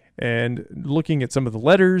 and looking at some of the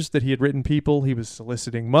letters that he had written people, he was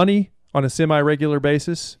soliciting money on a semi-regular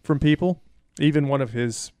basis from people. Even one of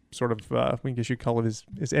his sort of, I guess you'd call it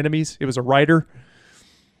his enemies. It was a writer,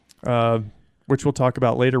 which we'll talk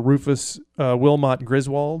about later, Rufus Wilmot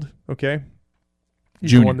Griswold, okay?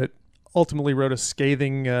 He's the Junior. one that ultimately wrote a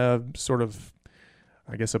scathing sort of,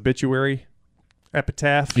 I guess, obituary,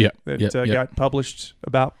 epitaph that got published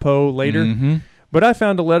about Poe later. Mm-hmm. But I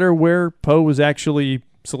found a letter where Poe was actually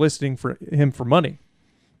soliciting for him for money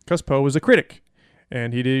because Poe was a critic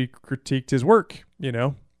and he critiqued his work,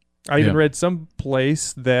 I even read some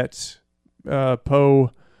place that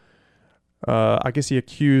Poe, I guess he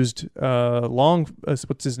accused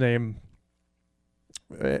what's his name?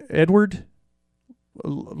 Edward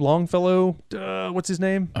Longfellow? What's his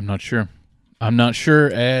name? I'm not sure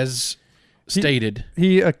as stated.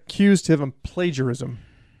 He accused him of plagiarism.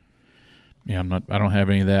 Yeah, I don't have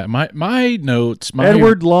any of that. My notes.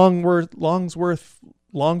 Edward Longsworth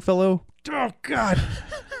Longfellow. Oh God.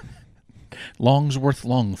 Longsworth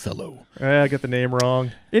Longfellow. I got the name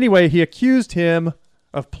wrong. Anyway, he accused him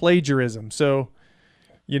of plagiarism. So,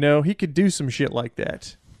 he could do some shit like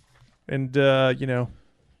that. And, Yeah.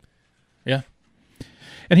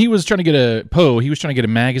 And he was trying to get a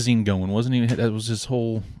magazine going, wasn't he? That was his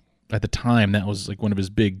whole, at the time, that was like one of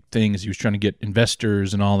his big things. He was trying to get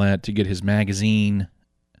investors and all that to get his magazine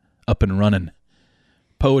up and running.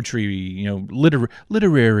 Poetry,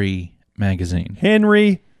 literary magazine.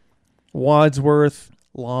 Henry Wadsworth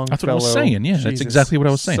Longfellow. That's what I was saying, yeah. That's Jesus. exactly what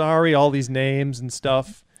I was saying. Sorry, all these names and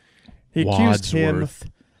stuff. He accused him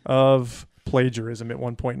of plagiarism at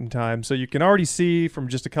one point in time. So you can already see from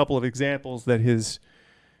just a couple of examples that his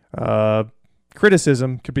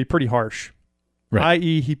criticism could be pretty harsh. Right.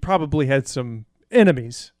 I.e., he probably had some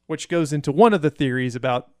enemies, which goes into one of the theories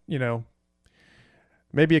about,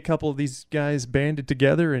 maybe a couple of these guys banded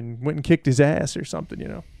together and went and kicked his ass or something,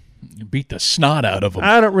 You beat the snot out of him.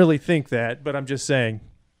 I don't really think that, but I'm just saying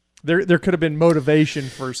there could have been motivation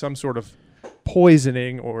for some sort of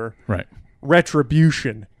poisoning or Right.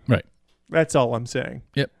 retribution. Right. That's all I'm saying.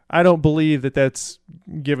 Yep. I don't believe that that's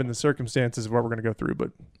given the circumstances of what we're going to go through,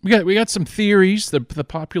 but We got some theories, the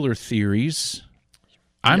popular theories.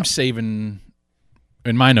 I'm saving,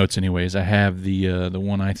 in my notes anyways, I have the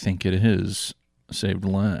one I think it is saved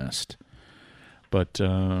last. But,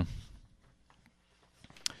 I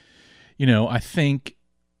think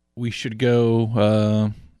we should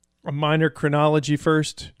go... a minor chronology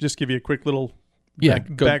first. Just give you a quick little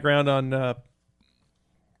background on...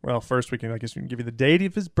 first we can give you the date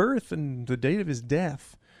of his birth and the date of his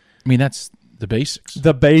death. I mean, that's the basics.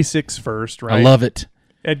 The basics first, right? I love it.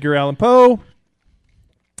 Edgar Allan Poe,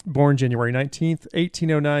 born January 19th,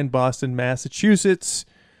 1809, Boston, Massachusetts.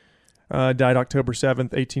 Died October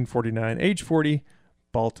 7th, 1849, age 40,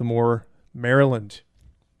 Baltimore, Maryland.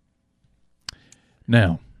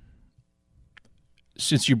 Now,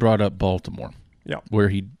 since you brought up Baltimore, where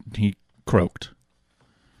he croaked,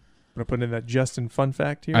 I'm going to put in that Justin fun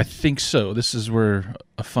fact here. I think so. This is where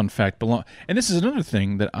a fun fact belongs. And this is another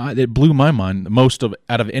thing that blew my mind the most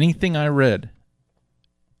out of anything I read.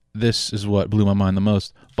 This is what blew my mind the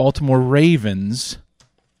most. Baltimore Ravens,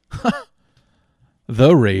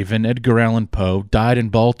 the Raven, Edgar Allan Poe, died in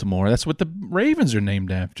Baltimore. That's what the Ravens are named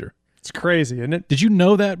after. It's crazy, isn't it? Did you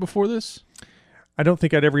know that before this? I don't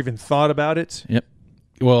think I'd ever even thought about it. Yep.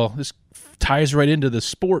 Well, this ties right into the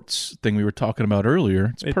sports thing we were talking about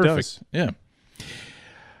earlier. It's perfect. Does.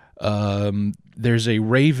 Yeah. There's a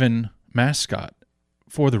Raven mascot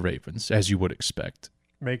for the Ravens, as you would expect.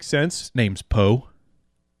 Makes sense. His name's Poe.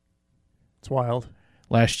 It's wild.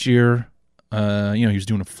 Last year, he was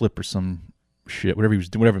doing a flip or some shit, whatever he was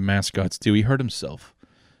doing, whatever mascots do. He hurt himself.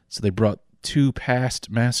 So they brought two past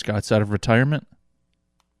mascots out of retirement.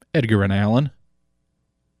 Edgar and Allan.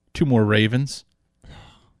 Two more Ravens.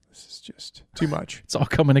 This is just too much. It's all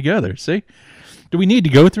coming together. See? Do we need to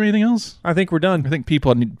go through anything else? I think we're done. I think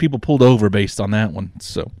people pulled over based on that one.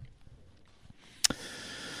 So,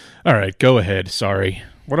 All right, go ahead. Sorry.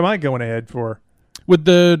 What am I going ahead for? With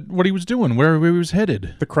what he was doing, where he was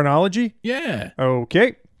headed. The chronology? Yeah.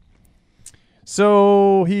 Okay.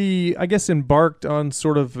 So he, I guess, embarked on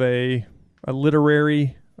sort of a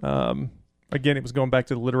literary, again, it was going back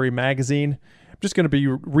to the literary magazine. I'm just going to be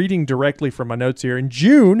reading directly from my notes here. In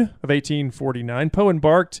June of 1849, Poe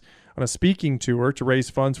embarked on a speaking tour to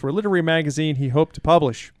raise funds for a literary magazine he hoped to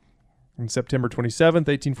publish. On September 27th,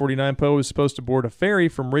 1849, Poe was supposed to board a ferry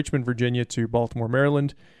from Richmond, Virginia to Baltimore,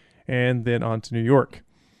 Maryland, and then on to New York.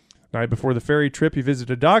 The night before the ferry trip, he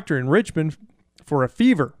visited a doctor in Richmond for a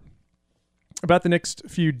fever. About the next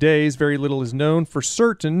few days, very little is known for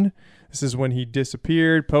certain. This is when he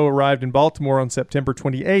disappeared. Poe arrived in Baltimore on September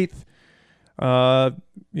 28th.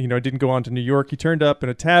 Didn't go on to New York. He turned up in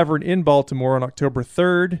a tavern in Baltimore on October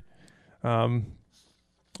 3rd.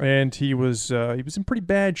 And he was in pretty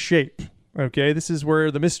bad shape. Okay, this is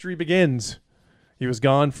where the mystery begins. He was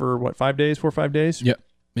gone for, 4 or 5 days? Yep.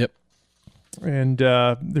 And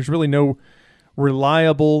there's really no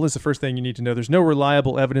reliable, this is the first thing you need to know, there's no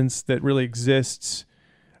reliable evidence that really exists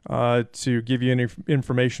to give you any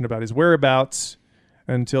information about his whereabouts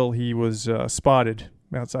until he was spotted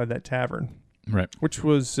outside that tavern. Right. Which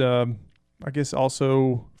was, I guess,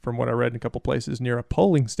 also, from what I read in a couple places, near a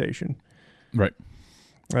polling station. Right.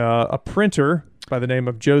 A printer by the name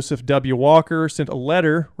of Joseph W. Walker sent a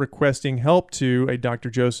letter requesting help to a Dr.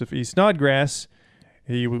 Joseph E. Snodgrass,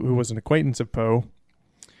 who was an acquaintance of Poe.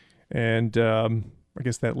 And I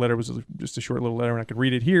guess that letter was just a short little letter, and I could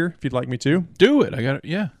read it here if you'd like me to. Do it. I got it.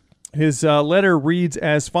 Yeah. His letter reads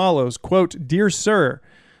as follows, quote, "Dear Sir,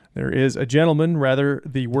 there is a gentleman, rather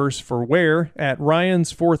the worse for wear, at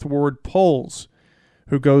Ryan's 4th Ward polls,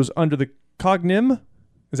 who goes under the cognomen,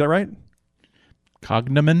 is that right?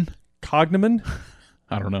 Cognomen? Cognomen?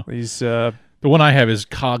 I don't know. He's, the one I have is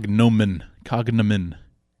Cognomen. Cognomen.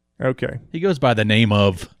 Okay. He goes by the name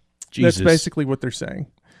of Jesus. That's basically what they're saying.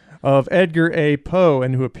 Of Edgar A. Poe,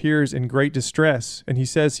 and who appears in great distress, and he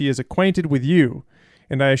says he is acquainted with you,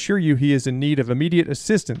 and I assure you he is in need of immediate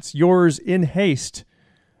assistance. Yours in haste,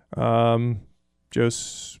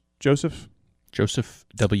 Joseph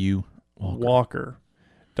W. Walker.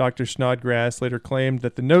 Dr. Snodgrass later claimed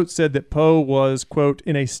that the note said that Poe was, quote,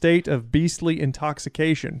 in a state of beastly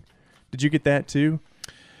intoxication. Did you get that too?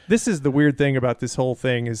 This is the weird thing about this whole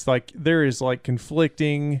thing is there is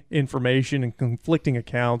conflicting information and conflicting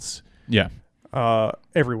accounts. Yeah.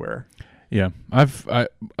 Everywhere. Yeah.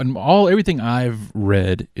 Everything I've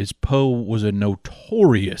read is Poe was a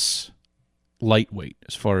notorious lightweight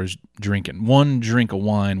as far as drinking. One drink of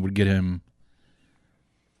wine would get him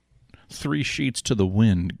 3 sheets to the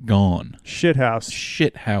wind, gone.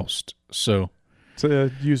 Shithoused. So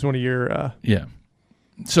to use one of your yeah.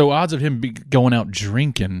 So odds of him going out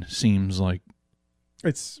drinking seems like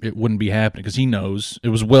it wouldn't be happening because he knows it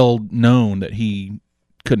was well known that he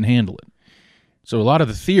couldn't handle it. So a lot of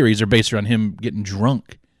the theories are based around him getting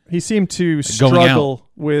drunk. He seemed to struggle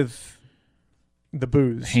with the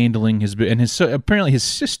booze, handling apparently his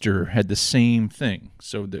sister had the same thing.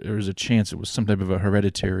 So there was a chance it was some type of a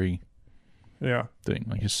hereditary thing.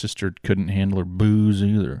 Like his sister couldn't handle her booze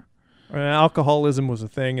either. Alcoholism was a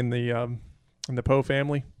thing in the Poe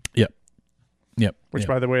family. Yep. Which,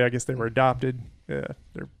 by the way, I guess they were adopted.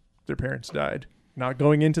 Their parents died. Not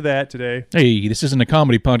going into that today. Hey, this isn't a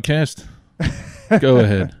comedy podcast. Go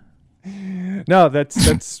ahead. No,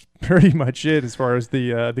 that's pretty much it as far as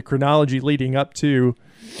the chronology leading up to.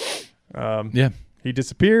 He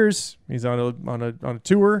disappears. He's on a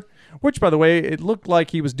tour, which, by the way, it looked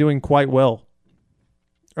like he was doing quite well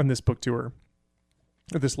on this book tour,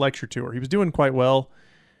 or this lecture tour. He was doing quite well.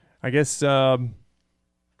 I guess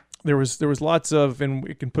there was lots of, and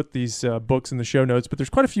we can put these books in the show notes, but there's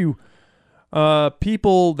quite a few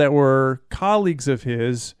people that were colleagues of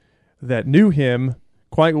his that knew him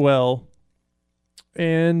quite well,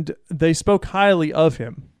 and they spoke highly of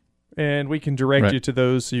him. And we can direct you to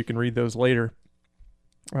those so you can read those later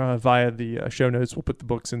via the show notes. We'll put the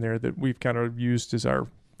books in there that we've kind of used as our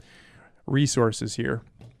resources here.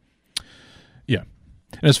 Yeah.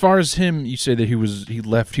 And as far as him, you say that he was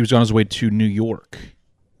on his way to New York.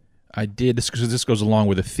 I did this because this goes along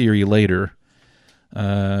with a theory later.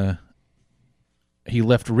 He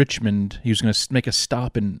left Richmond. He was going to make a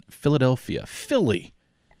stop in Philadelphia, Philly,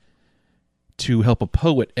 to help a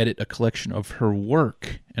poet edit a collection of her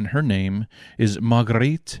work, and her name is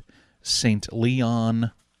Marguerite St.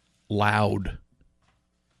 Leon Loud.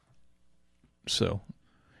 So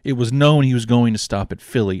it was known he was going to stop at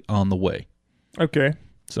Philly on the way. Okay.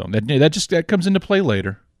 So that comes into play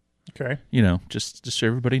later. Okay. Just so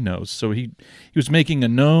everybody knows. So he was making a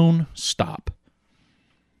known stop.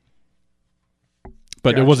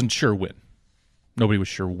 But Gotcha. it wasn't sure when. Nobody was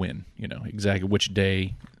sure when, exactly which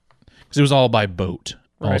day. Because it was all by boat.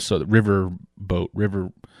 Right. Also, the river boat. What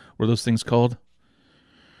are those things called?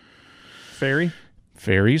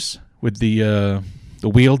 Ferries with the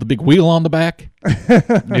wheel, the big wheel on the back.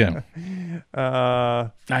 Yeah.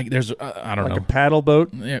 There's I don't like know. a paddle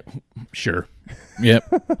boat. Yeah, sure. Yep.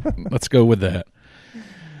 Let's go with that.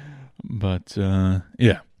 But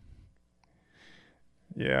yeah.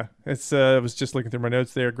 Yeah, I was just looking through my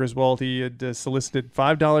notes there. Griswold, he had solicited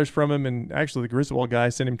 $5 from him, and actually the Griswold guy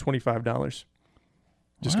sent him $25.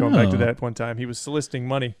 Just going back to Wow. that one time, he was soliciting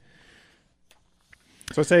money.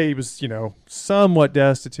 So I say he was, somewhat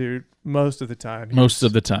destitute most of the time. Most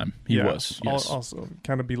of the time he Yeah, was. Yes. Also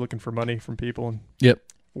kind of be looking for money from people, and Yep.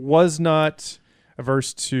 was not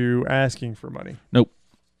averse to asking for money. Nope.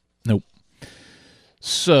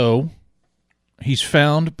 So he's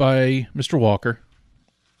found by Mr. Walker.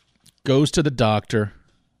 Goes to the doctor.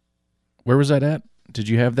 Where was that at? Did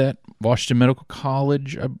you have that? Washington Medical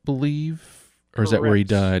College, I believe? Or is that where he Correct.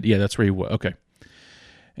 died? Yeah, that's where he was. Okay.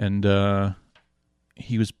 And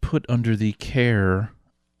he was put under the care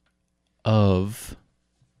of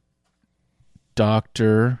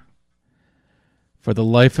Dr. For the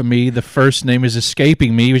life of me, the first name is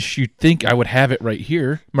escaping me. You'd think I would have it right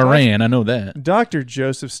here. Moran, I know that. Dr.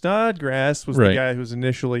 Joseph Snodgrass was Right. the guy who was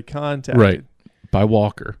initially contacted. Right. By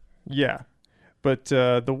Walker. Yeah, but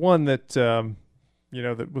the one that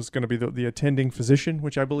that was going to be the attending physician,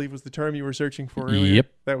 which I believe was the term you were searching for earlier.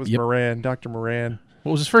 Yep, That was yep. Moran, Dr. Moran.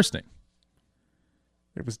 What was his first name?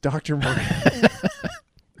 It was Dr. Moran.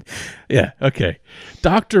 Yeah, okay.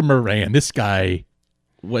 Dr. Moran, this guy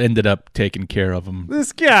ended up taking care of him.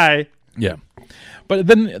 This guy. Yeah. But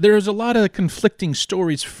then there's a lot of conflicting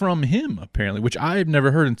stories from him, apparently, which I've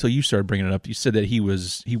never heard until you started bringing it up. You said that he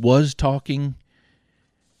was talking.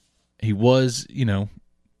 He was,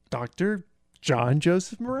 Dr. John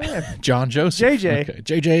Joseph Moran. John Joseph. JJ. Okay.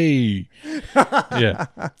 JJ. Yeah.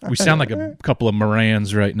 We sound like a couple of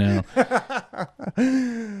Morans right now.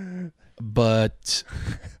 But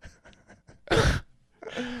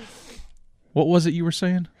what was it you were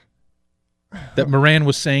saying? That Moran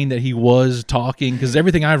was saying that he was talking? Because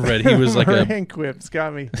everything I've read, he was like Moran quips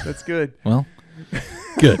got me. That's good. well,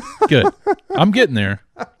 good. I'm getting there.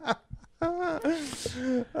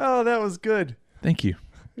 Oh, that was good. Thank you,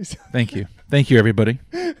 everybody.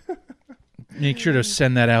 Make sure to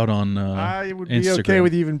send that out on I would be Instagram. okay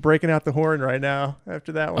with you even breaking out the horn right now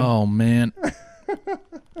after that one. Oh man,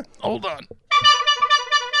 hold on.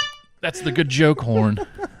 That's the good joke horn.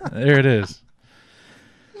 There it is.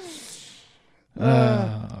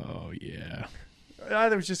 Oh yeah.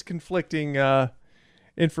 There was just conflicting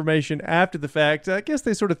information after the fact. I guess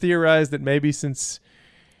they sort of theorized that maybe since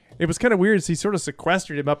it was kind of weird, he sort of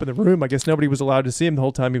sequestered him up in the room. I guess nobody was allowed to see him the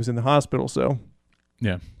whole time he was in the hospital. So,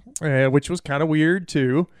 Yeah. which was kind of weird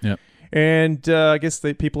too. Yep. And I guess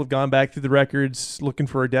people have gone back through the records looking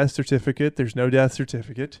for a death certificate. There's no death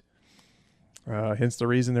certificate. Hence the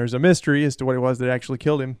reason there's a mystery as to what it was that actually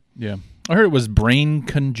killed him. Yeah. I heard it was brain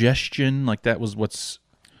congestion. Like that was what's.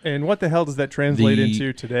 And what the hell does that translate The-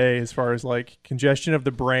 into today as far as like congestion of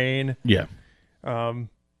the brain? Yeah. What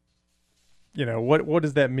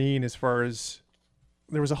does that mean as far as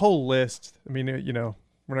there was a whole list. I mean,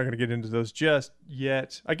 we're not going to get into those just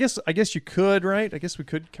yet. I guess you could, right? I guess we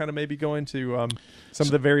could kind of maybe go into some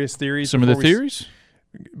of the various theories. Some of the theories?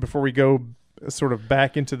 Before we go sort of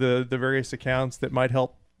back into the various accounts that might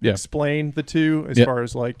help Yeah. explain the two as Yeah. far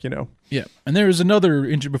as like, Yeah, and there was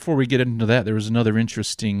another before we get into that. There was another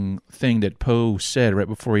interesting thing that Poe said right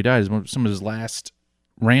before he died. Some of his last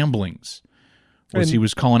ramblings was And- he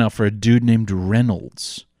was calling out for a dude named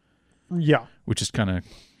Reynolds, yeah. which is kind of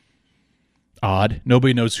odd.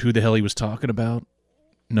 Nobody knows who the hell he was talking about.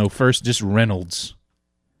 No, first just Reynolds.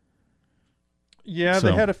 Yeah, So-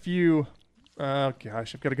 they had a few. Oh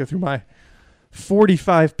gosh, I've got to go through my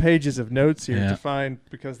 45 pages of notes here Yeah. to find,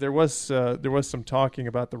 because there was some talking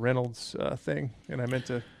about the Reynolds thing, and I meant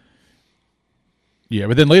to. Yeah,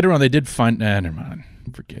 but then later on they did find. Never mind.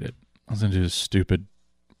 Forget it. I was gonna do this stupid.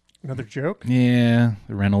 Another joke. Yeah,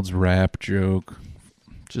 the Reynolds rap joke.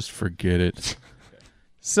 Just forget it.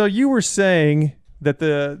 So you were saying that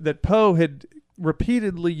that Poe had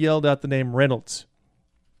repeatedly yelled out the name Reynolds,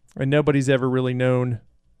 and nobody's ever really known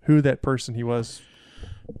who that person he was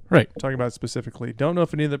Right. talking about specifically. Don't know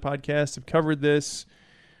if any of the podcasts have covered this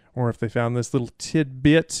or if they found this little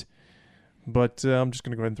tidbit, but I'm just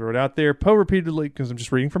going to go ahead and throw it out there. Poe repeatedly, because I'm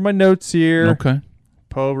just reading from my notes here, Okay.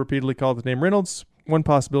 Poe repeatedly called the name Reynolds. One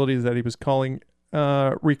possibility is that he was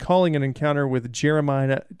recalling an encounter with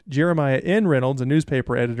Jeremiah N. Reynolds, a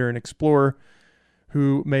newspaper editor and explorer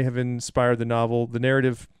who may have inspired the novel. The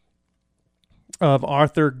narrative of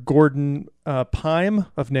Arthur Gordon Pym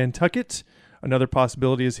of Nantucket. Another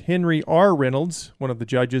possibility is Henry R. Reynolds, one of the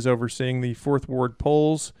judges overseeing the Fourth Ward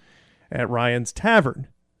polls at Ryan's Tavern.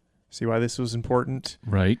 See why this was important?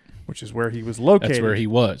 Right. Which is where he was located. That's where he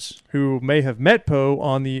was. Who may have met Poe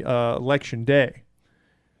on the election day.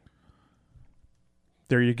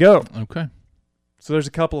 There you go. Okay. So there's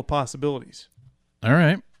a couple of possibilities. All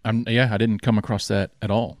right. I didn't come across that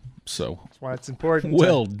at all. So That's why it's important.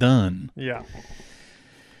 well done. Yeah.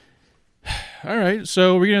 All right.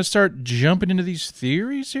 So we're going to start jumping into these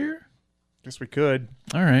theories here? Guess we could.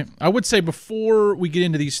 All right. I would say before we get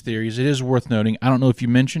into these theories, it is worth noting, I don't know if you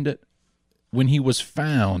mentioned it, when he was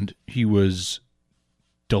found, he was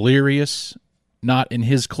delirious, not in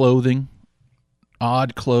his clothing,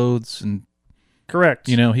 odd clothes, and Correct.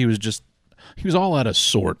 he was all out of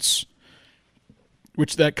sorts,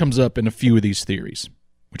 which that comes up in a few of these theories,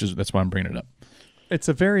 that's why I'm bringing it up. It's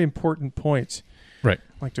a very important point. Right.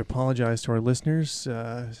 I'd like to apologize to our listeners.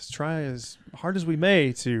 Try as hard as we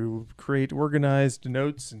may to create organized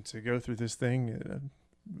notes and to go through this thing in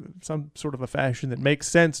some sort of a fashion that makes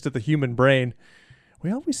sense to the human brain.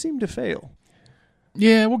 We always seem to fail.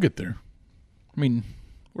 Yeah, we'll get there. I mean,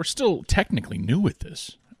 we're still technically new at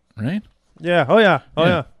this, right? Yeah. Oh, yeah. Oh,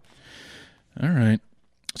 Yeah. yeah. All right.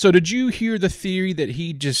 So did you hear the theory that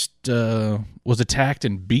he just was attacked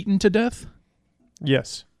and beaten to death?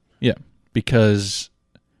 Yes. Yeah, because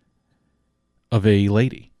of a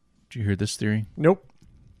lady. Did you hear this theory? Nope.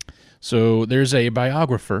 So there's a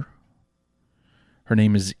biographer. Her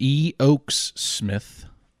name is E. Oakes Smith.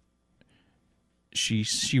 She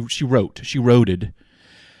wrote,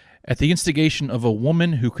 at the instigation of a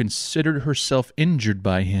woman who considered herself injured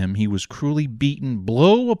by him, he was cruelly beaten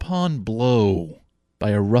blow upon blow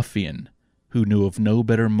by a ruffian who knew of no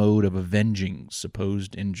better mode of avenging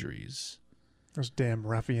supposed injuries. Those damn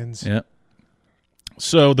ruffians. Yeah.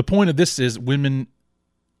 So the point of this is women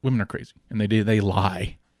are crazy, and they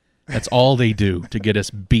lie. That's all they do to get us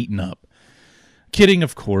beaten up. Kidding,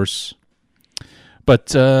 of course.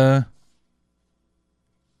 But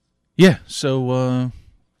yeah, so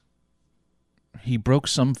he broke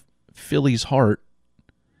some filly's heart,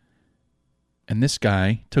 and this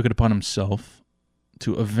guy took it upon himself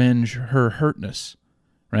to avenge her hurtness,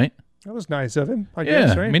 right? That was nice of him, I Yeah,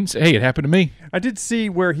 guess, right? I mean, hey, it happened to me. I did see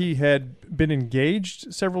where he had been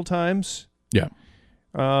engaged several times. Yeah.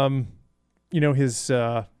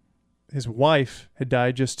 His wife had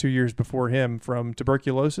died just 2 years before him from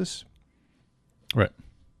tuberculosis. Right.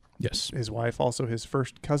 Yes. His wife, also his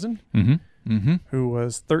first cousin, Mm-hmm. who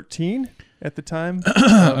was 13 at the time.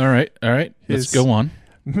 All right. Let's His- go on.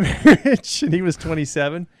 Marriage, and he was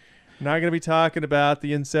 27. Not going to be talking about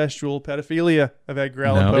the incestual pedophilia of Edgar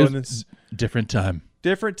Allan No, Poe it in this Different time.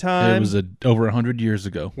 different time. It was over 100 years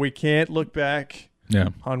ago. We can't look back Yeah.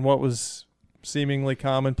 on what was seemingly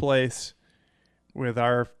commonplace with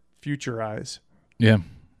our future eyes. Yeah.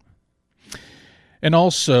 And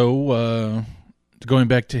also, going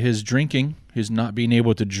back to his drinking, his not being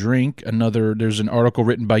able to drink, there's an article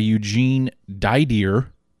written by Eugene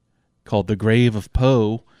Didier called The Grave of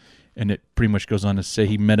Poe, and it pretty much goes on to say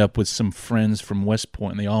he met up with some friends from West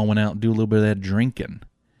Point, and they all went out and do a little bit of that drinking,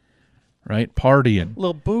 right? Partying. A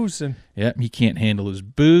little boozing. Yeah, he can't handle his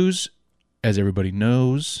booze, as everybody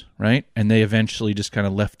knows, right? And they eventually just kind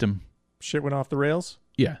of left him. Shit went off the rails.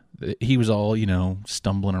 Yeah, he was all,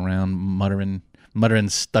 stumbling around, muttering,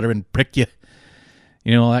 stuttering, prick you,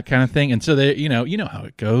 all that kind of thing. And so they, you know how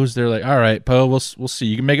it goes. They're like, all right, Poe, we'll see.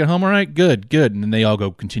 You can make it home, all right? Good. And then they all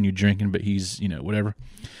go continue drinking, but he's, whatever.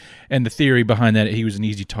 And the theory behind that, he was an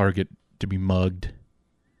easy target to be mugged.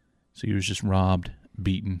 So he was just robbed,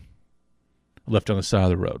 beaten, left on the side of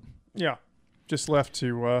the road. Yeah. Just left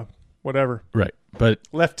to whatever. Right. But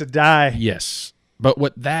Left to die. yes. But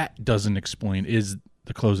what that doesn't explain is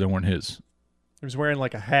the clothes that weren't his. He was wearing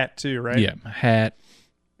like a hat too, right? Yeah. Hat,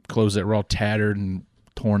 clothes that were all tattered and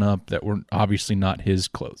torn up that were obviously not his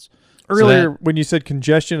clothes. Earlier, when you said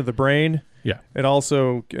congestion of the brain, Yeah. it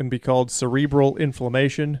also can be called cerebral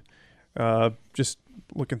inflammation. Just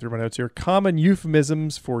looking through my notes here. Common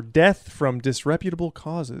euphemisms for death from disreputable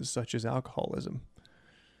causes, such as alcoholism.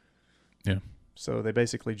 Yeah. So they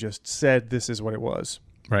basically just said this is what it was.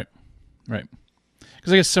 Right.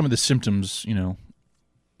 Because I guess some of the symptoms,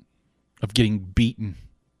 of getting beaten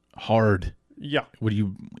hard, Yeah.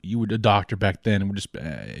 you were a doctor back then and would just,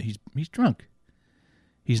 he's drunk.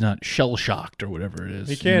 He's not shell-shocked or whatever it is.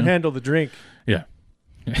 He can't handle the drink. Yeah.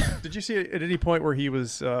 Did you see at any point where he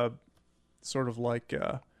was sort of like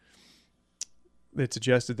it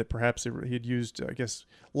suggested that perhaps he had used, I guess,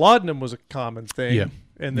 laudanum was a common thing. Yeah.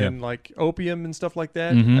 And then like opium and stuff like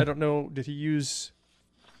that. Mhm. I don't know. Did he use?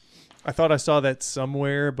 I thought I saw that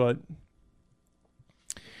somewhere, but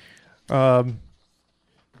I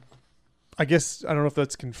guess I don't know if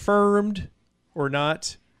that's confirmed or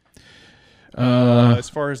not. As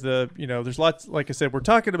far as the, there's lots, like I said, we're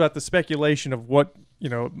talking about the speculation of what,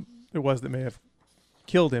 it was that may have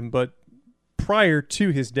killed him. But prior to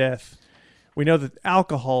his death, we know that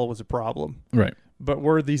alcohol was a problem. Right. But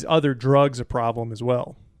were these other drugs a problem as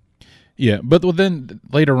well? Yeah, but then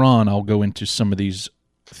later on, I'll go into some of these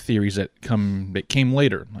theories that came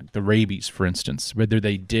later, like the rabies, for instance. Whether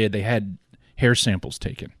they had hair samples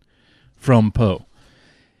taken from Poe,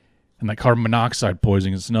 and like carbon monoxide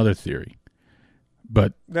poisoning is another theory.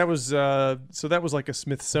 But that was so that was like a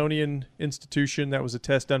Smithsonian institution. That was a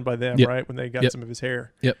test done by them, Yep. right? When they got Yep. some of his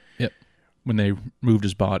hair. Yep. When they moved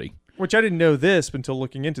his body. Which I didn't know this until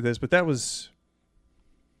looking into this, but that was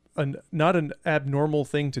not an abnormal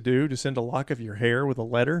thing to do, to send a lock of your hair with a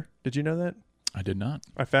letter. Did you know that? I did not.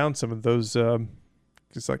 I found some of those,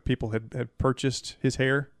 just like people had purchased his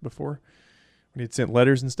hair before when he'd sent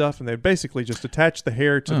letters and stuff, and they'd basically just attach the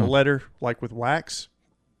hair to the letter like with wax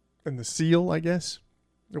and the seal, I guess.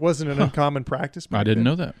 It wasn't an uncommon practice. I didn't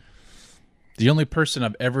know that. The only person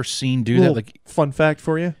I've ever seen do Little that, like, fun fact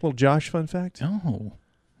for you, little Josh fun fact. oh,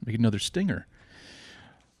 make another stinger.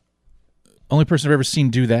 Only person I've ever seen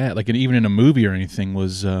do that, like even in a movie or anything,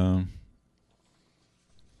 was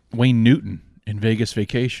Wayne Newton in Vegas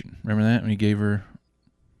Vacation. Remember that when he gave her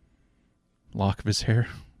a lock of his hair?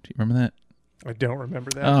 Do you remember that? I don't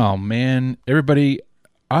remember that. Oh man, everybody!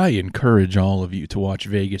 I encourage all of you to watch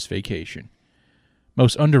Vegas Vacation.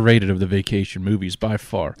 Most underrated of the vacation movies by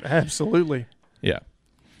far. Absolutely. Yeah.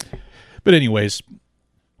 But anyways,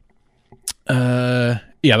 yeah,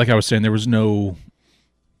 like I was saying, there was nothing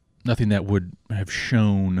that would have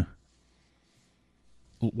shown.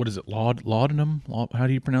 What is it? Laudanum? How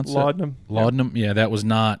do you pronounce Laudanum. that? Laudanum. Yeah, that was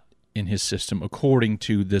not in his system, according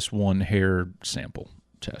to this one hair sample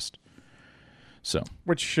test. So,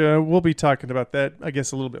 Which we'll be talking about that, I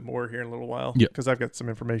guess, a little bit more here in a little while. Yep. Because I've got some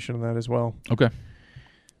information on that as well. okay.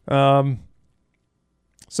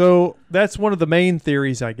 So that's one of the main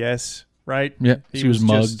theories, I guess, right? Yeah, she was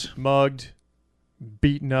just mugged,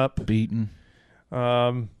 beaten up. beaten.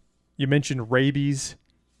 You mentioned rabies.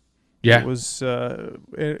 Yeah. It was.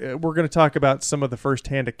 We're going to talk about some of the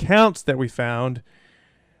firsthand accounts that we found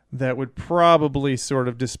that would probably sort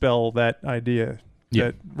of dispel that idea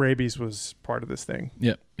that rabies was part of this thing.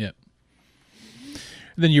 Yep.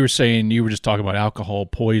 Then you were saying, you were just talking about alcohol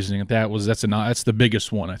poisoning. That's the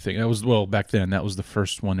biggest one, I think. That was, well, back then, that was the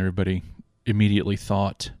first one everybody immediately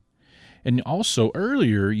thought. And also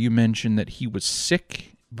earlier you mentioned that he was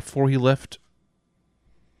sick before he left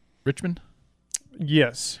Richmond.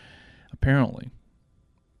 Yes. Apparently,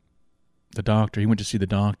 he went to see the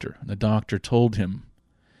doctor, and the doctor told him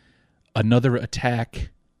another attack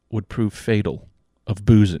would prove fatal of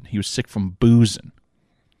boozing. He was sick from boozing.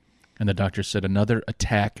 And the doctor said another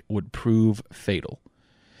attack would prove fatal.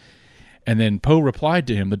 And then Poe replied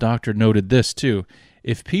to him, the doctor noted this too: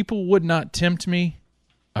 if people would not tempt me,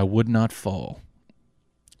 I would not fall.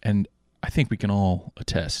 And I think we can all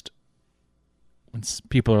attest. When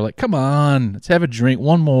people are like, come on, let's have a drink,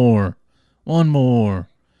 one more.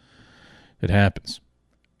 It happens.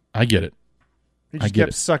 I get it. He just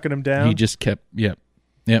kept sucking him down. He just kept, yep.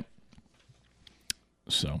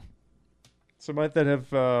 So might that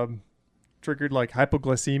have triggered like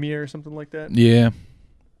hypoglycemia or something like that? yeah.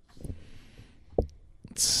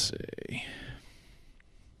 Let's see.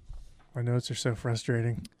 My notes are so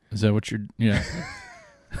frustrating. Is that what you're, yeah.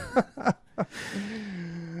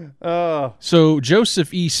 So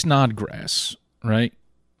Joseph E. Snodgrass, right?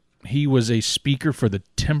 He was a speaker for the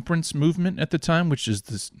temperance movement at the time, which is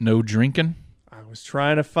this no drinking. I was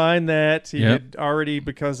trying to find that. He Yep. had already,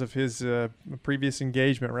 because of his previous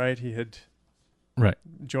engagement, right? He had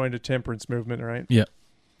joined a temperance movement, right? Yep.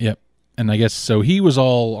 And I guess so he was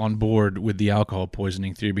all on board with the alcohol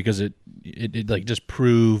poisoning theory because it like just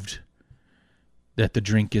proved that the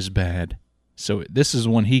drink is bad. So this is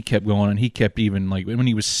when he kept going, and he kept even like when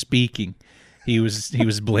he was speaking, he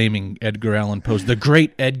was blaming Edgar Allan Poe. The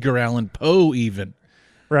great Edgar Allan Poe even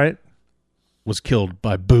Right. was killed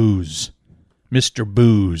by booze, Mr.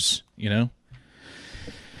 Booze.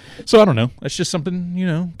 So I don't know. That's just something,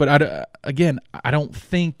 But I don't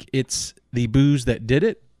think it's the booze that did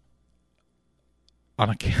it. On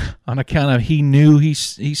account of he knew he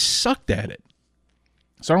sucked at it.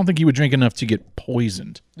 So I don't think he would drink enough to get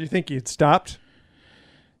poisoned. Do you think he had stopped?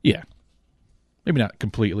 Yeah. Maybe not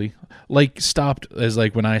completely. Like stopped as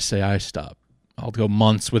like when I say I stop. I'll go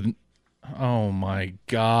months with. Oh my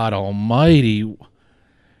God Almighty!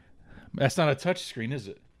 That's not a touch screen, is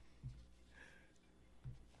it?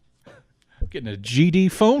 I'm getting a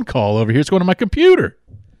GD phone call over here. It's going to my computer.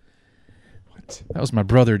 What? That was my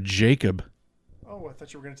brother Jacob. Oh, I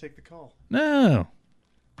thought you were going to take the call. No.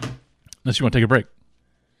 Unless you want to take a break.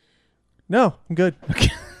 No, I'm good.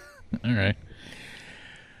 Okay. All right.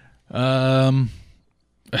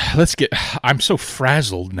 Let's get. I'm so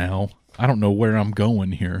frazzled now. I don't know where I'm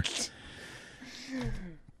going here.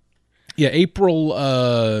 Yeah, April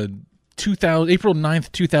 9th,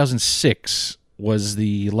 2006 was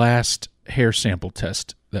the last hair sample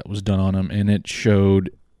test that was done on him, and it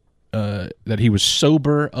showed that he was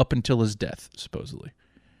sober up until his death, supposedly.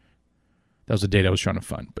 That was the date I was trying to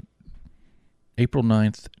find, but April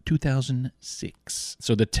 9th, 2006.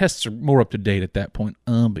 So the tests are more up to date at that point,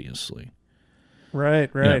 obviously.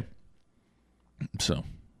 Right. Yeah. So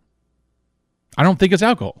I don't think it's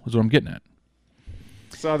alcohol, is what I'm getting at.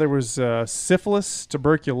 So there was syphilis,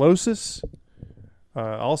 tuberculosis,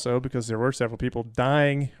 also because there were several people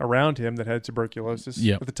dying around him that had tuberculosis.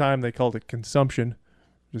 Yep. At the time, they called it consumption,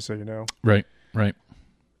 just so you know. Right.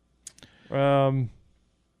 Um,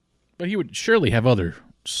 But he would surely have other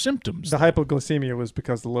symptoms. the hypoglycemia was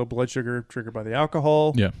because of the low blood sugar triggered by the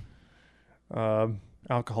alcohol. Yeah.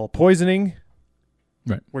 Alcohol poisoning.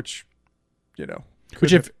 Right. Which,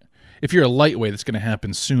 Which if you're a lightweight, it's going to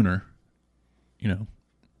happen sooner.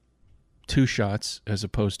 2 shots as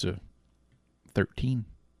opposed to 13.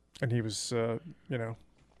 And he was,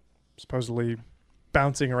 supposedly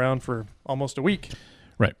bouncing around for almost a week.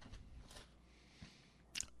 Right.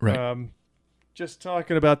 Right. Just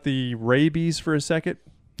talking about the rabies for a second.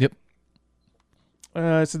 Yep.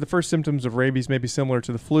 So the first symptoms of rabies may be similar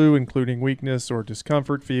to the flu, including weakness or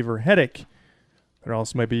discomfort, fever, headache. There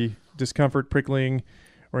also may be discomfort, prickling,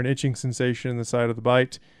 or an itching sensation in the side of the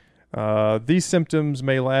bite. These symptoms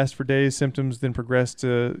may last for days. Symptoms then progress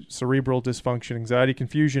to cerebral dysfunction, anxiety,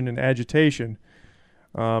 confusion, and agitation.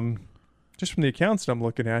 Just from the accounts that I'm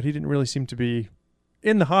looking at, he didn't really seem to be,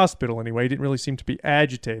 in the hospital anyway, he didn't really seem to be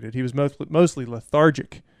agitated. He was mostly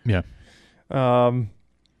lethargic. Yeah.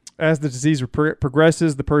 As the disease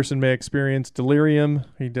progresses, the person may experience delirium.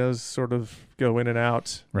 He does sort of go in and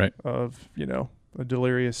out Right. of, a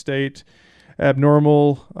delirious state.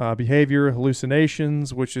 Abnormal behavior,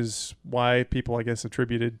 hallucinations, which is why people, I guess,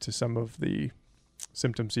 attributed to some of the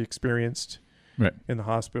symptoms he experienced Right. in the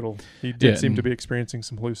hospital. He did Yeah, seem to be experiencing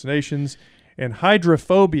some hallucinations. And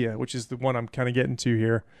hydrophobia, which is the one I'm kind of getting to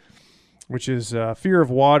here, which is fear of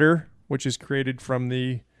water, which is created from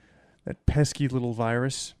that pesky little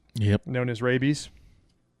virus Yep. known as rabies.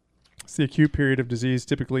 It's the acute period of disease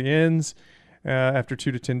typically ends after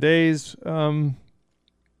 2 to 10 days.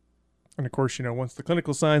 And of course, once the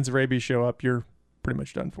clinical signs of rabies show up, you're pretty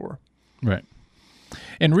much done for. Right.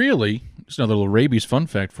 And really, just another little rabies fun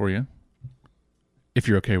fact for you, if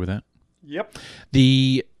you're okay with that. Yep.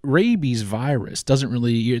 The rabies virus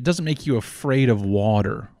doesn't make you afraid of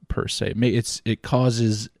water per se. It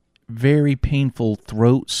causes very painful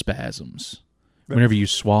throat spasms whenever you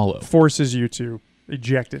swallow. Forces you to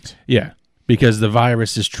eject it. Yeah, because the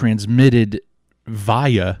virus is transmitted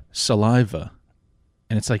via saliva.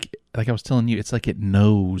 And it's like I was telling you, it's like it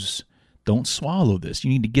knows, don't swallow this. You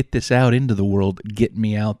need to get this out into the world. Get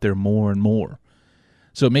me out there more and more.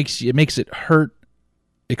 So it makes it hurt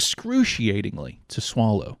excruciatingly to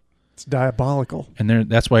swallow. It's diabolical. And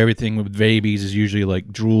that's why everything with babies is usually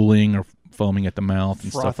like drooling or foaming at the mouth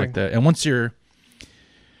and stuff like that. And once you're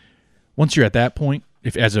at that point,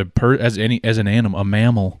 if as an animal, a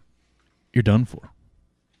mammal, you're done for.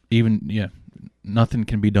 Nothing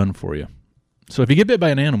can be done for you. So if you get bit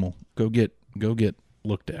by an animal, go get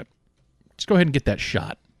looked at. Just go ahead and get that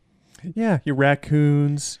shot. Yeah, your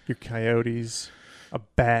raccoons, your coyotes, a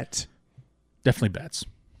bat. Definitely bats.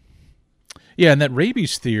 Yeah, and that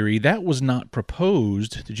rabies theory, that was not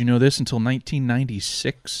proposed. Did you know this until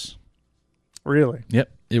 1996? Really? Yep.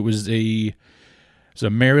 It was a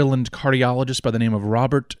Maryland cardiologist by the name of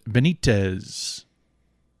Robert Benitez.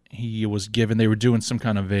 They were doing some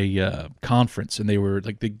kind of a conference, and they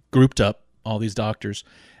grouped up all these doctors,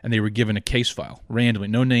 and they were given a case file randomly.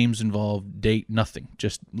 No names involved, date, nothing.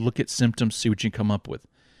 Just look at symptoms, see what you come up with.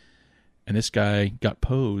 And this guy got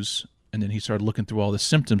pose, and then he started looking through all the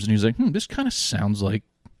symptoms, and he was like, this kind of sounds like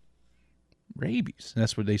rabies. And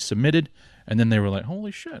that's what they submitted, and then they were like,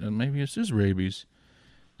 holy shit, and maybe this is rabies.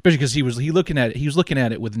 Especially because he was looking at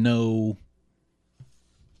it with no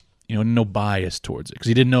bias towards it, because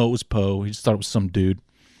he didn't know it was Poe. He just thought it was some dude.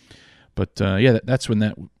 But that's when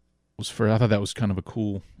that I thought that was kind of a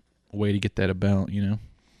cool way to get that about,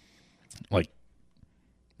 like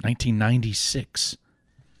 1996.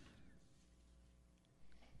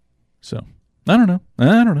 So I don't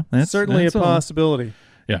know. That's certainly that's a all. possibility.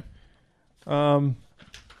 Yeah.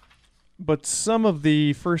 But some of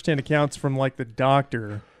the first-hand accounts from like the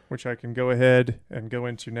doctor, which I can go ahead and go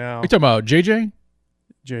into now. You talking about JJ?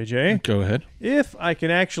 JJ. Go ahead. If I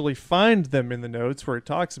can actually find them in the notes where it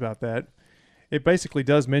talks about that, it basically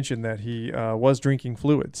does mention that he was drinking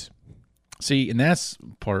fluids. See, and that's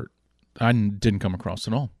part I didn't come across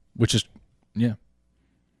at all, which is, yeah.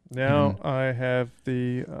 Now I have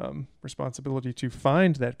the responsibility to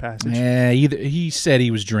find that passage. He said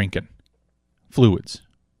he was drinking fluids.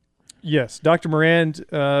 Yes, Dr. Morand,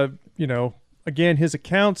 again, his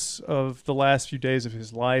accounts of the last few days of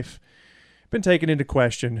his life been taken into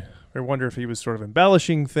question. I wonder if he was sort of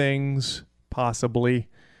embellishing things, possibly.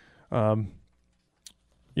 So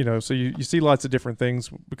you see lots of different things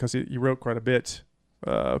because he wrote quite a bit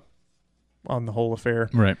on the whole affair.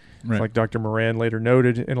 Right. Like Dr. Moran later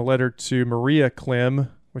noted in a letter to Maria Clem,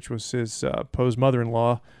 which was his Poe's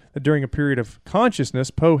mother-in-law, that during a period of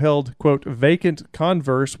consciousness, Poe held, quote, vacant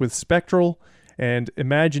converse with spectral and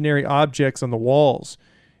imaginary objects on the walls.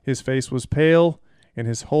 His face was pale, and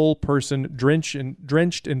his whole person drenched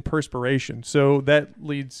in perspiration. So that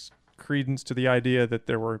leads credence to the idea that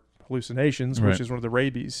there were hallucinations, which is one of the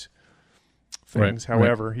rabies things. Right.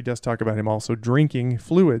 However, he does talk about him also drinking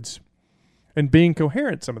fluids and being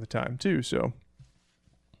coherent some of the time, too. So,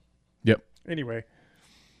 Yep. Anyway,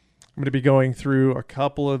 I'm going to be going through a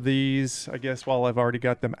couple of these, I guess, while I've already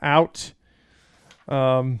got them out.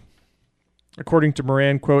 According to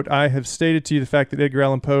Moran, quote, I have stated to you the fact that Edgar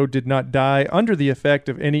Allan Poe did not die under the effect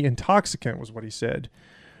of any intoxicant, was what he said.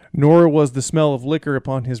 Nor was the smell of liquor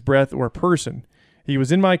upon his breath or person. He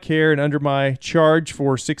was in my care and under my charge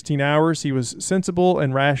for 16 hours. He was sensible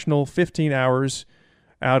and rational 15 hours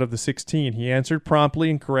out of the 16. He answered promptly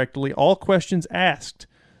and correctly all questions asked,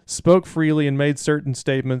 spoke freely and made certain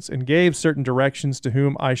statements, and gave certain directions to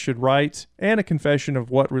whom I should write, and a confession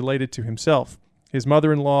of what related to himself, his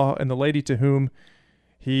mother-in-law, and the lady to whom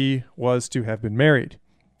he was to have been married.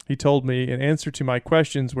 He told me in answer to my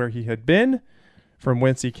questions where he had been, from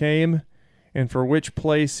whence he came, and for which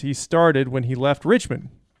place he started when he left Richmond.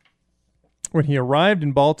 When he arrived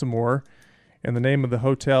in Baltimore, and the name of the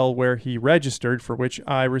hotel where he registered, for which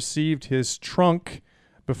I received his trunk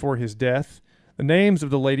before his death, the names of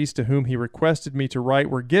the ladies to whom he requested me to write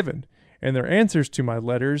were given, and their answers to my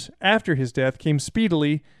letters after his death came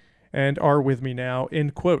speedily and are with me now,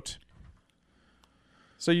 end quote.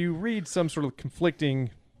 So you read some sort of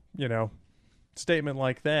conflicting, statement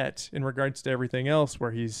like that in regards to everything else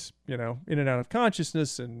where he's, in and out of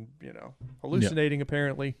consciousness and, hallucinating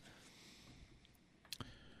apparently.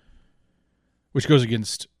 Which goes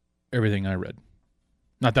against everything I read.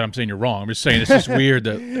 Not that I'm saying you're wrong. I'm just saying it's just weird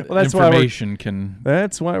that information can...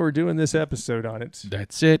 That's why we're doing this episode on it.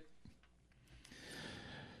 That's it.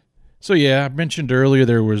 So, yeah, I mentioned earlier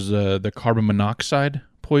there was the carbon monoxide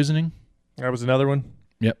poisoning. That was another one?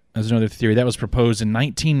 Yep, that's another theory. That was proposed in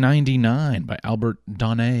 1999 by Albert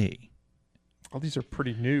Donnet. All these are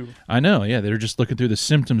pretty new. I know, yeah. They're just looking through the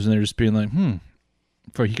symptoms and they're just being like,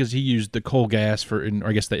 because he used the coal gas or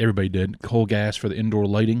I guess that everybody did, coal gas for the indoor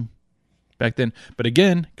lighting back then. But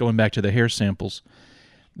again, going back to the hair samples,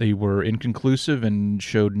 they were inconclusive and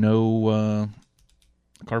showed no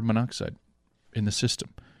carbon monoxide in the system.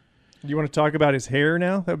 You want to talk about his hair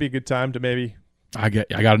now? That would be a good time to maybe... I got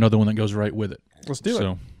another one that goes right with it. Let's do it.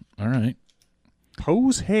 All right.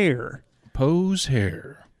 Poe's hair. Poe's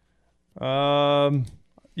hair.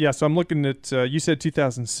 Yeah, so I'm looking at, you said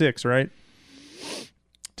 2006, right?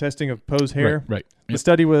 Testing of Poe's hair. Right. The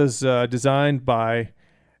study was designed by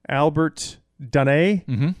Albert Donnet,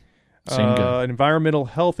 Same guy. an environmental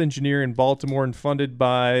health engineer in Baltimore, and funded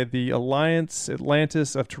by the Alliance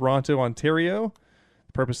Atlantis of Toronto, Ontario.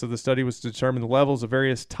 The purpose of the study was to determine the levels of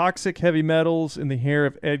various toxic heavy metals in the hair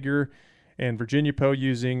of Edgar and Virginia Poe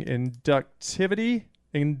using inductively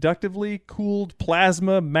cooled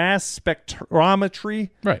plasma mass spectrometry.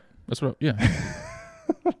 Right. That's what, yeah.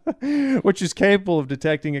 Which is capable of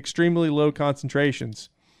detecting extremely low concentrations.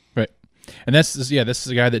 Right. And this is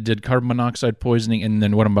the guy that did carbon monoxide poisoning, and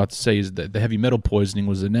then what I'm about to say is that the heavy metal poisoning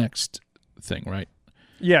was the next thing, right?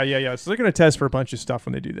 Yeah. So they're going to test for a bunch of stuff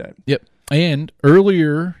when they do that. Yep. And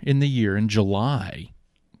earlier in the year, in July,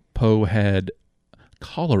 Poe had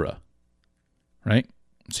cholera, right?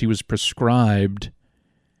 So he was prescribed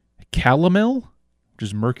calomel, which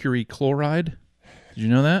is mercury chloride. Did you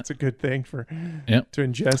know that? It's a good thing for Yep. to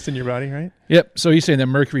ingest in your body, right? Yep. So he's saying that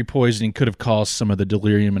mercury poisoning could have caused some of the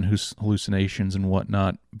delirium and hallucinations and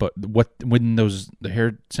whatnot. But when the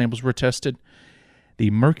hair samples were tested, the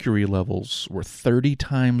mercury levels were 30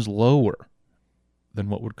 times lower than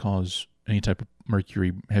what would cause any type of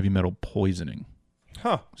mercury heavy metal poisoning.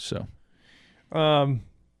 Huh. So,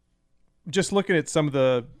 just looking at some of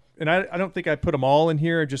the, and I don't think I put them all in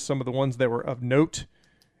here, just some of the ones that were of note.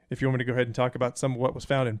 If you want me to go ahead and talk about some of what was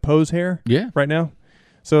found in Poe's hair right now.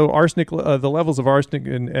 So arsenic, the levels of arsenic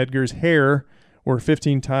in Edgar's hair were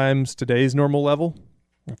 15 times today's normal level,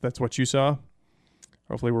 if that's what you saw.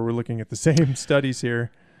 Hopefully we're looking at the same studies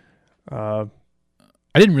here. I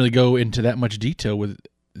didn't really go into that much detail with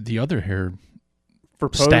the other hair for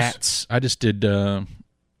Poe's stats. I just did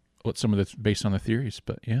what some of that's based on the theories,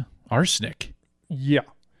 but yeah, arsenic. Yeah.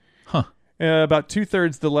 Huh. About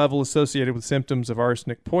 2/3 the level associated with symptoms of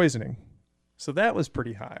arsenic poisoning. So that was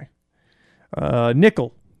pretty high.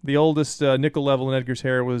 Nickel. The oldest nickel level in Edgar's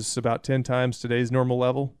hair was about 10 times today's normal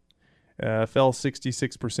level. Fell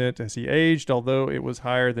 66% as he aged, although it was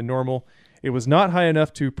higher than normal. It was not high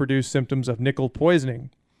enough to produce symptoms of nickel poisoning.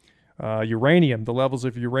 Uranium. The levels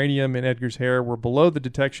of uranium in Edgar's hair were below the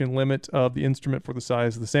detection limit of the instrument for the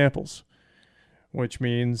size of the samples, which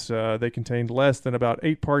means they contained less than about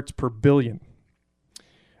 8 parts per billion.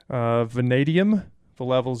 Vanadium. The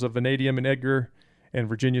levels of vanadium in Edgar and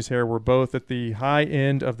Virginia's hair were both at the high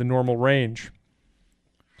end of the normal range.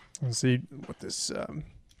 Let's see what this...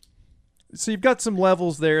 So you've got some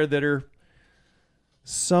levels there that are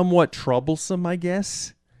somewhat troublesome, I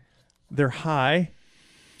guess. They're high.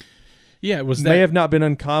 Yeah, it was may have not been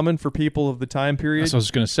uncommon for people of the time period. That's what I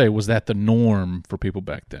was going to say. Was that the norm for people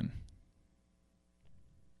back then?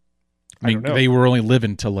 I mean, don't know. they were only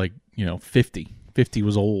living till 50. 50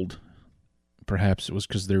 was old. Perhaps it was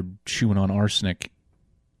because they're chewing on arsenic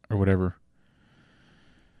or whatever.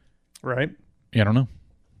 Right. Yeah, I don't know.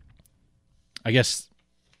 I guess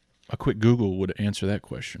a quick Google would answer that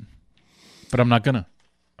question. But I'm not gonna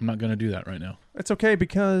do that right now. It's okay,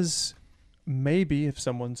 because maybe if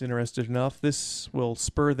someone's interested enough, this will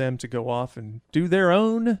spur them to go off and do their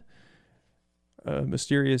own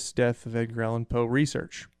mysterious death of Edgar Allan Poe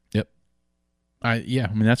research. Yep. I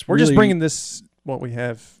mean, that's We're really, just bringing this, what we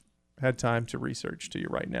have had time to research, to you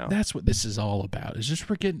right now. That's what this is all about. It's just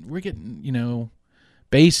we're getting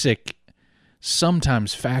basic,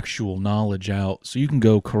 sometimes factual knowledge out, so you can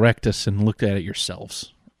go correct us and look at it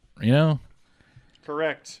yourselves.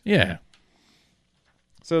 Correct. Yeah.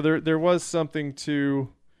 So there was something to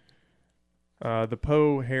the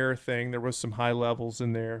Poe hair thing. There was some high levels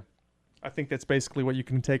in there. I think that's basically what you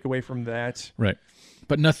can take away from that. Right.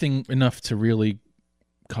 But nothing enough to really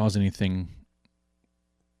cause anything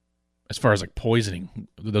as far as poisoning,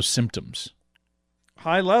 those symptoms.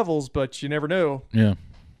 High levels, but you never know. Yeah.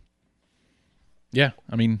 Yeah,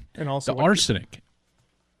 I mean, and also the arsenic.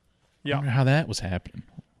 Yeah. I wonder how that was happening.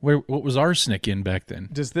 What was arsenic in back then?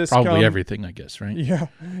 Does this probably everything, I guess, right? Yeah.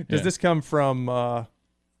 Does this come from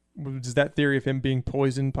does that theory of him being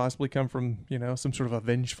poisoned possibly come from, some sort of a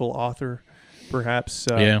vengeful author, perhaps?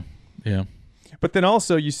 Yeah. But then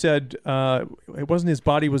also you said it wasn't his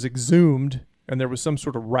body was exhumed and there was some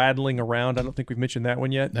sort of rattling around. I don't think we've mentioned that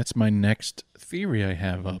one yet. That's my next theory I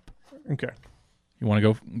have up. Okay. You want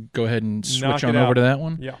to go ahead and switch on out. over to that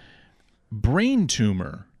one? Yeah. Brain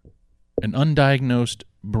tumor. An undiagnosed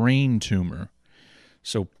brain tumor.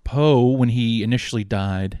 So Poe, when he initially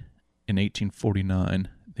died in 1849,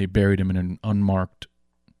 they buried him in an unmarked,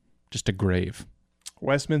 just a grave.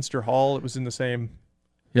 Westminster Hall, it was in the same...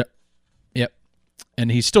 Yep.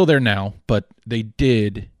 And he's still there now, but they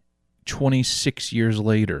did, 26 years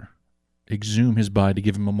later, exhume his body to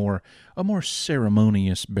give him a more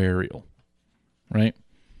ceremonious burial. Right?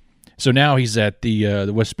 So now he's at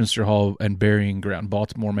the Westminster Hall and Burying Ground,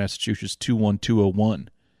 Baltimore, Massachusetts, 21201.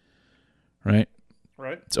 Right?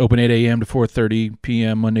 Right. It's open 8 a.m. to 4:30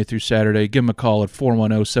 p.m. Monday through Saturday. Give them a call at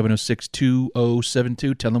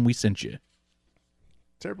 410-706-2072. Tell them we sent you.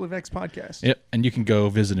 Terribly Vexed podcast. Yep, and you can go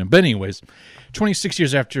visit him. But anyways, 26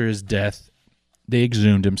 years after his death, they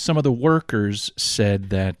exhumed him. Some of the workers said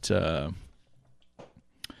that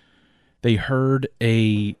they heard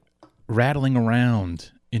a rattling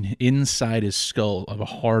around inside his skull of a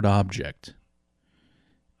hard object.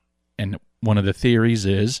 And one of the theories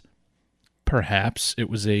is perhaps it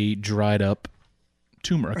was a dried up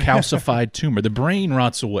tumor, a calcified tumor. The brain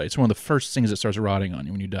rots away. It's one of the first things that starts rotting on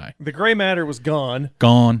you when you die. The gray matter was gone.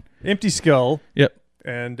 Gone. Empty skull. Yep.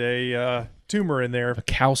 And a tumor in there. A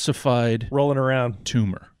calcified rolling around.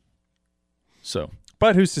 tumor. So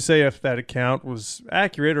But who's to say if that account was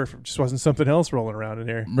accurate or if it just wasn't something else rolling around in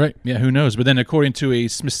here? Right. Yeah, who knows? But then according to a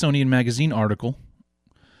Smithsonian Magazine article,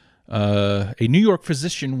 a New York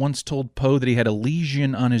physician once told Poe that he had a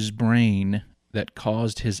lesion on his brain that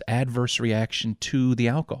caused his adverse reaction to the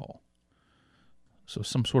alcohol. So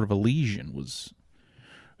some sort of a lesion was,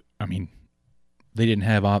 I mean, they didn't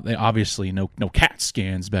have, obviously, no CAT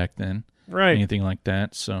scans back then. Right. Anything like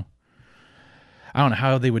that. So I don't know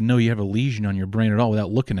how they would know you have a lesion on your brain at all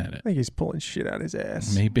without looking at it. I think he's pulling shit out his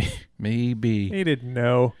ass. Maybe. He didn't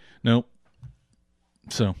know. Nope.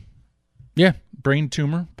 So, yeah, brain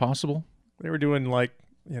tumor, possible. They were doing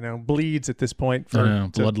bleeds at this point for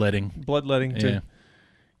bloodletting. Bloodletting to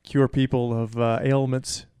cure people of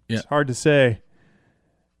ailments. Yeah. It's hard to say.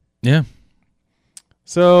 Yeah.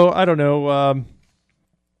 So, I don't know.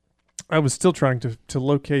 I was still trying to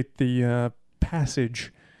locate the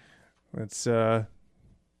passage that's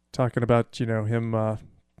talking about, him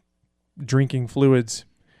drinking fluids.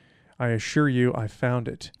 I assure you I found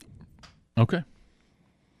it. Okay.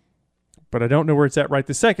 But I don't know where it's at right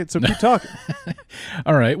this second, so keep talking.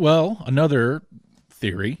 All right. Well, another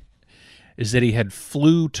theory is that he had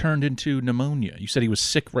flu turned into pneumonia. You said he was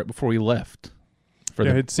sick right before he left.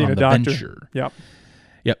 Had seen a doctor. Venture. Yep.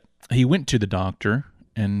 He went to the doctor,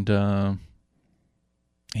 and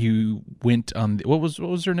he went on. What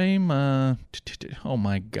was her name? Oh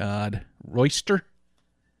my God, Royster.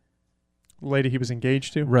 Lady he was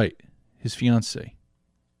engaged to. Right, his fiance.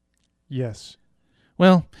 Yes.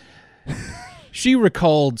 Well, she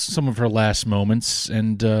recalled some of her last moments,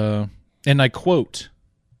 and I quote.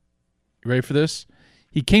 You ready for this?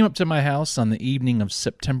 He came up to my house on the evening of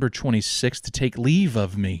September 26th to take leave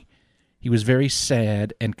of me. He was very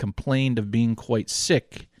sad and complained of being quite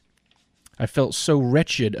sick. I felt so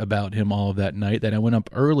wretched about him all of that night that I went up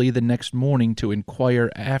early the next morning to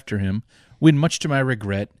inquire after him, when, much to my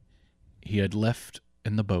regret, he had left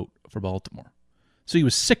in the boat for Baltimore. So he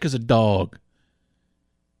was sick as a dog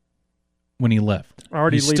when he left.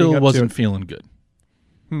 Already he leading still up wasn't to it. feeling good.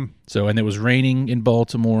 So, and it was raining in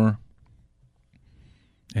Baltimore.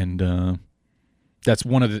 And that's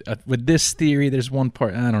one of the with this theory. There's one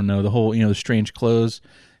part, I don't know, the whole the strange clothes,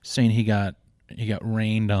 saying he got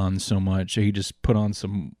rained on so much, so he just put on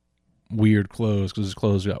some weird clothes because his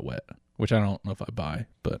clothes got wet, which I don't know if I buy,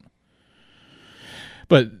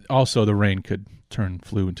 but also the rain could turn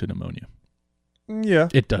flu into pneumonia. Yeah,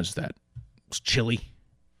 it does that. It's chilly.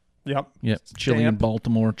 Yep. It's chilly damp. in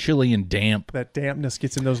Baltimore, chilly and damp. That dampness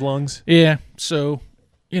gets in those lungs. Yeah, so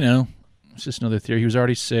it's just another theory. He was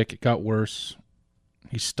already sick. It got worse.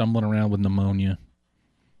 He's stumbling around with pneumonia.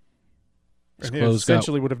 And he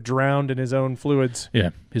essentially would have drowned in his own fluids. Yeah,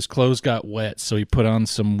 his clothes got wet, so he put on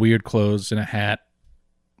some weird clothes and a hat.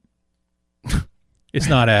 It's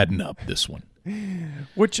not adding up, this one.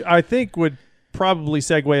 Which I think would probably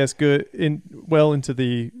segue us into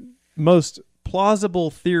the most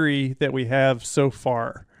plausible theory that we have so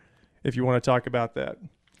far, if you want to talk about that.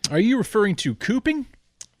 Are you referring to cooping?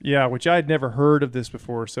 Yeah, which I had never heard of this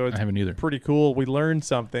before, so it's I haven't either. Pretty cool. We learned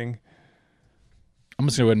something. I'm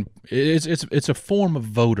just going to go ahead and... It's a form of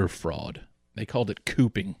voter fraud. They called it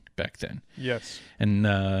cooping back then. Yes. And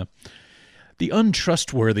the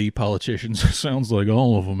untrustworthy politicians, sounds like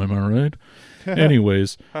all of them, am I right?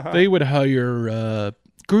 Anyways, they would hire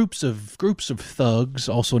groups of thugs,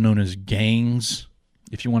 also known as gangs,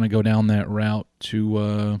 if you want to go down that route,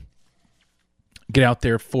 to get out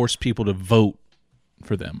there, force people to vote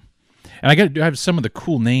for them. And I have some of the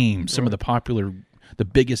cool names, some of the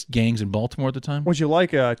biggest gangs in Baltimore at the time. Would you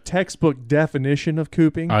like a textbook definition of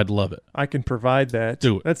cooping? I'd love it. I can provide that.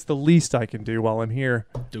 Do it. That's the least I can do while I'm here.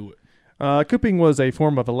 Do it. Cooping was a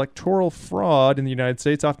form of electoral fraud in the United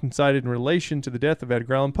States, often cited in relation to the death of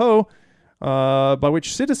Edgar Allan Poe, by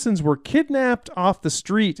which citizens were kidnapped off the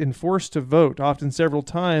street and forced to vote, often several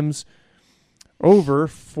times over,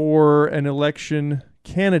 for an election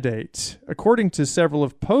candidate. According to several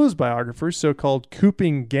of Poe's biographers, so-called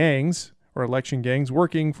cooping gangs, or election gangs,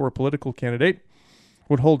 working for a political candidate,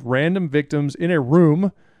 would hold random victims in a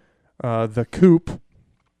room, the coop,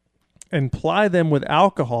 and ply them with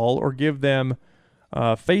alcohol or give them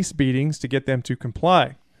face beatings to get them to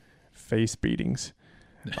comply. Face beatings.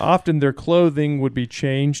 Often their clothing would be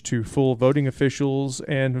changed to fool voting officials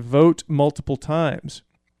and vote multiple times.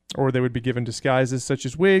 Or they would be given disguises such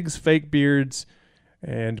as wigs, fake beards,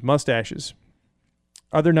 and mustaches.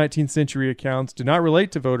 Other 19th century accounts do not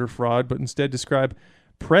relate to voter fraud, but instead describe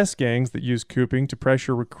press gangs that used cooping to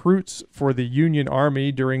pressure recruits for the Union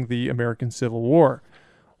Army during the American Civil War.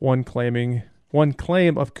 One claim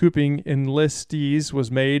of cooping enlistees was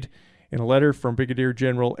made In a letter from Brigadier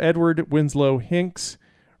General Edward Winslow Hinks,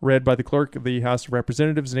 read by the clerk of the House of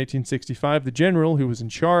Representatives in 1865, the general, who was in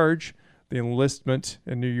charge of the enlistment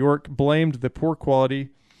in New York, blamed the poor quality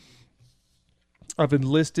of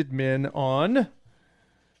enlisted men on...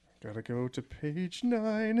 Gotta go to page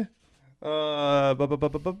 9.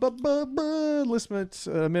 Enlistment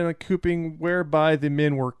men on cooping, whereby the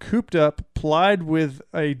men were cooped up, plied with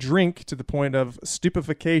a drink to the point of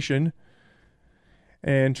stupefaction,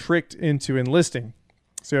 and tricked into enlisting.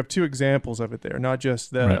 So you have two examples of it there, not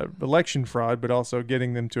just the election fraud, but also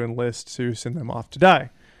getting them to enlist to send them off to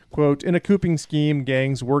die. Quote, in a cooping scheme,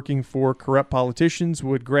 gangs working for corrupt politicians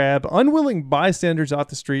would grab unwilling bystanders off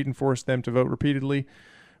the street and force them to vote repeatedly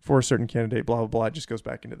for a certain candidate, blah, blah, blah. It just goes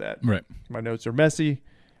back into that. Right. My notes are messy,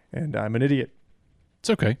 and I'm an idiot. It's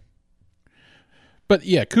okay. But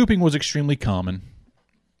yeah, cooping was extremely common.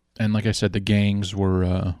 And like I said, the gangs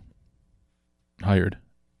were hired.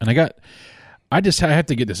 And I have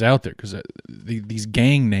to get this out there because these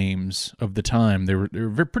gang names of the time, they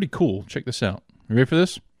were pretty cool. Check this out. You ready for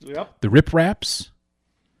this? Yep. The Rip Raps,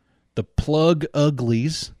 the Plug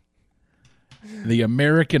Uglies, the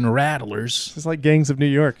American Rattlers. It's like Gangs of New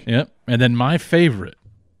York. Yep. And then my favorite,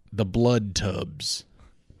 the Blood Tubs.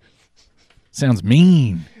 Sounds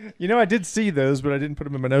mean. You know, I did see those, but I didn't put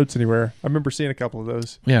them in my notes anywhere. I remember seeing a couple of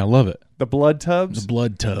those. Yeah, I love it. The Blood Tubs? The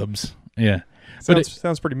Blood Tubs. Yeah.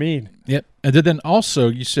 Sounds pretty mean. Yep. And then also,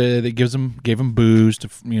 you said it gave them booze to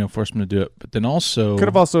force them to do it. But then also could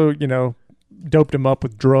have also doped them up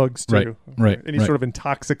with drugs too. Right. Any sort of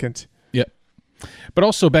intoxicant. Yep. But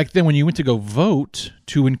also back then, when you went to go vote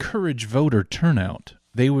to encourage voter turnout,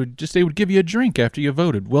 they would give you a drink after you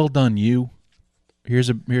voted. Well done, you. Here's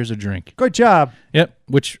a drink. Good job. Yep.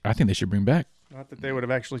 Which I think they should bring back. Not that they would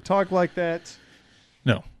have actually talked like that.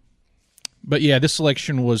 No. But yeah, this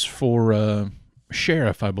election was for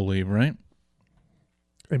sheriff, I believe, right?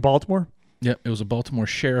 In Baltimore? Yep, it was a Baltimore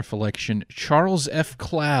sheriff election. Charles F.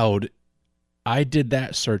 Cloud. I did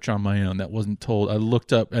that search on my own. That wasn't told. I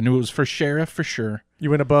looked up. I knew it was for sheriff for sure.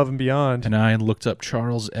 You went above and beyond. And I looked up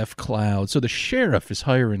Charles F. Cloud. So the sheriff is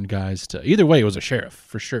hiring guys to... Either way, it was a sheriff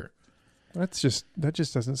for sure. That just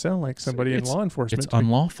doesn't sound like somebody in law enforcement. It's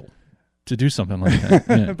unlawful to do something like that.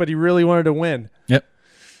 Yeah. But he really wanted to win. Yep.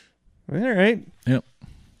 All right. Yep.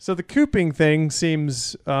 So the cooping thing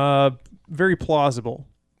seems very plausible.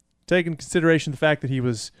 Take into consideration the fact that he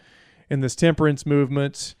was in this temperance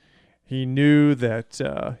movement. He knew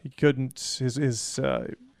that he couldn't.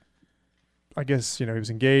 I guess he was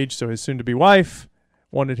engaged, so his soon-to-be wife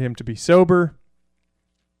wanted him to be sober.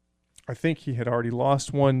 I think he had already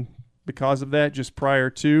lost one because of that just prior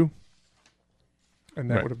to, and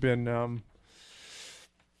that would have been,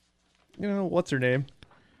 what's her name?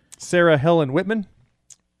 Sarah Helen Whitman.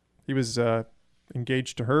 He was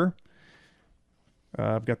engaged to her.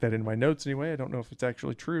 I've got that in my notes anyway. I don't know if it's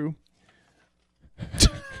actually true.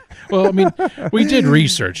 Well, I mean, we did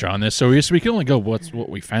research on this, so we can only go what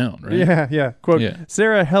we found, right? Yeah. Quote,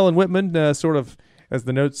 Sarah Helen Whitman, sort of, as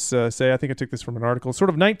the notes say, I think I took this from an article, sort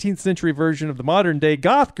of 19th century version of the modern day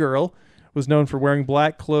goth girl, was known for wearing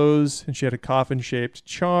black clothes, and she had a coffin-shaped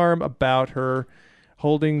charm about her,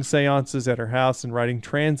 holding seances at her house and writing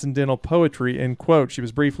transcendental poetry, end quote. She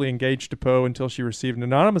was briefly engaged to Poe until she received an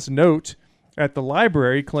anonymous note at the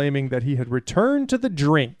library claiming that he had returned to the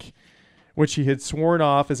drink, which he had sworn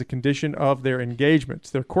off as a condition of their engagement.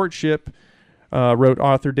 Their courtship, wrote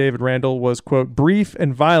author David Randall, was, quote, brief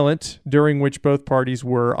and violent, during which both parties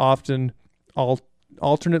were often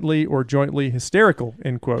alternately or jointly hysterical,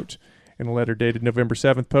 end quote. In a letter dated November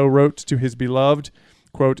 7th, Poe wrote to his beloved,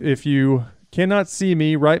 quote, if you cannot see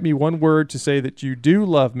me, write me one word to say that you do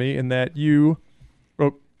love me and that you,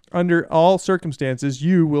 under all circumstances,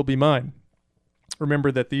 you will be mine.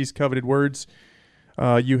 Remember that these coveted words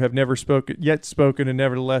you have never spoken, and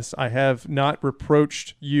nevertheless I have not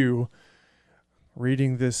reproached you.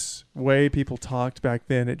 Reading this way people talked back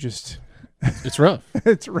then, it's rough.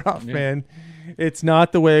 It's rough, man. It's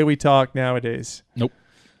not the way we talk nowadays. Nope.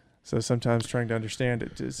 So sometimes trying to understand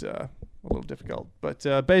it is a little difficult.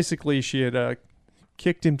 But basically, she had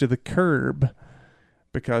kicked him to the curb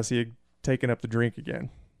because he had taken up the drink again.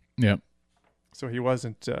 Yeah. So he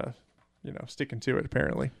wasn't, sticking to it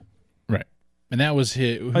apparently. Right. And that was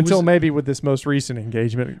his... Until maybe with this most recent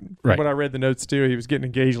engagement. Right. When I read the notes too, he was getting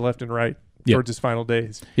engaged left and right towards his final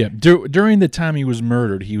days. Yeah. During the time he was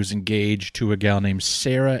murdered, he was engaged to a gal named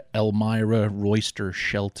Sarah Elmira Royster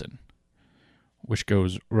Shelton, which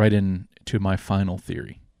goes right into my final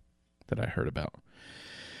theory that I heard about.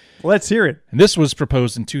 Let's hear it. And this was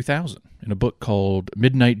proposed in 2000 in a book called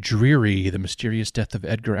Midnight Dreary, The Mysterious Death of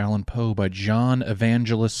Edgar Allan Poe by John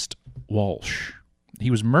Evangelist Walsh.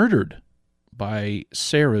 He was murdered by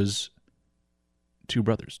Sarah's two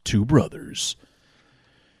brothers. Two brothers.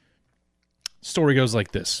 Story goes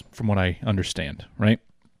like this, from what I understand, right?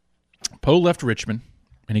 Poe left Richmond,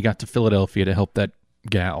 and he got to Philadelphia to help that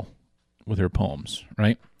gal with her poems,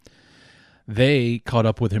 right? They caught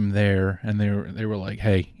up with him there, and they were like,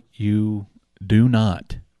 hey, you do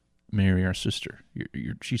not marry our sister.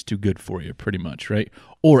 She's too good for you, pretty much, right?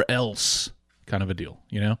 Or else, kind of a deal,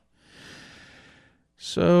 you know?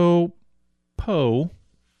 So Poe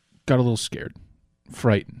got a little scared,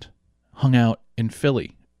 frightened, hung out in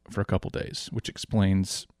Philly for a couple days, which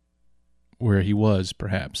explains where he was,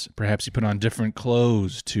 perhaps. Perhaps he put on different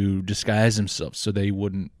clothes to disguise himself so they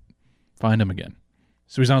wouldn't find him again.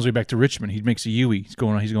 So he's on his way back to Richmond. He makes a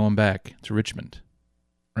U-turn. He's going back to Richmond,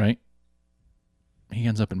 right? He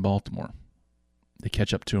ends up in Baltimore. They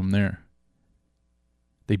catch up to him there.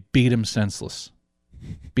 They beat him senseless.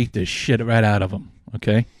 Beat the shit right out of him,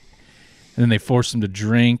 okay? And then they forced him to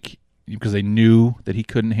drink because they knew that he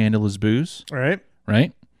couldn't handle his booze. All right.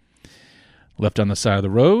 Right? Left on the side of the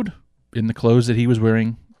road in the clothes that he was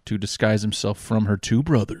wearing to disguise himself from her two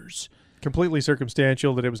brothers. Completely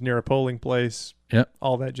circumstantial that it was near a polling place. Yep.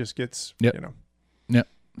 All that just gets, Yep. you know. Yep.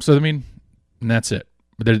 So, I mean, and that's it.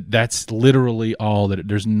 But that's literally all that.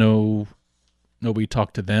 There's nobody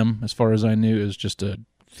talked to them, as far as I knew. It was just a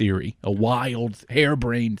theory, a wild,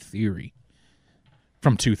 harebrained theory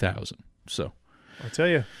from 2000. So, I'll tell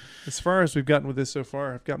you, as far as we've gotten with this so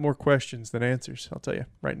far, I've got more questions than answers. I'll tell you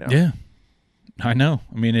right now. yeah, I know.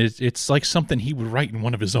 I mean, it's like something he would write in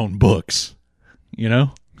one of his own books, you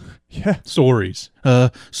know? Yeah. Stories.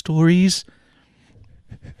 Stories.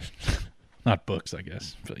 Not books, I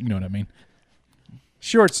guess. But you know what I mean?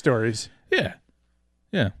 Short stories. Yeah.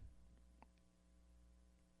 Yeah.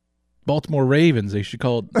 Baltimore Ravens, they should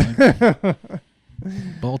call it. Like,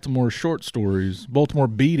 Baltimore short stories. Baltimore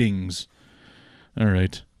beatings. All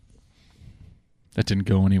right. That didn't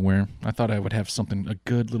go anywhere. I thought I would have something, a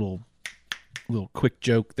good little quick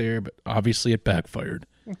joke there, but obviously it backfired.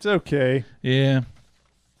 It's okay. Yeah.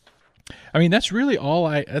 I mean, that's really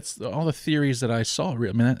that's all the theories that I saw.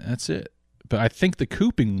 I mean, that's it. But I think the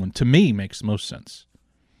cooping one, to me, makes the most sense.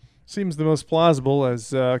 Seems the most plausible,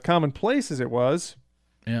 as commonplace as it was.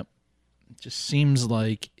 Yep. It just seems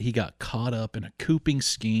like he got caught up in a cooping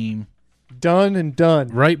scheme. Done and done.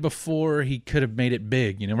 Right before he could have made it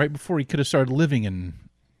big, right before he could have started living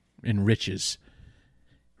in riches.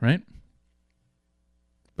 Right?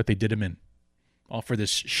 But they did him in. All for this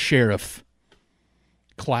Sheriff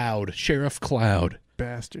Cloud.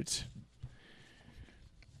 Bastards.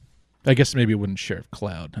 I guess maybe it wasn't Sheriff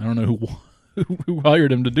Cloud. I don't know who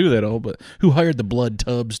hired him to do that all, but who hired the Blood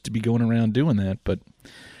Tubs to be going around doing that. But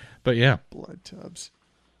yeah. Blood Tubs.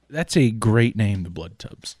 That's a great name, the Blood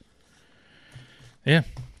Tubs. Yeah.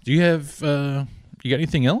 Do you have you got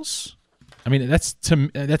anything else? I mean,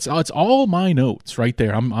 it's all my notes right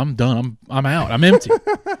there. I'm done. I'm out. I'm empty.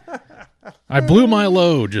 I blew my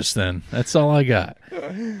load just then. That's all I got.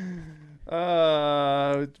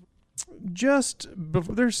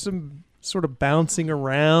 There's some sort of bouncing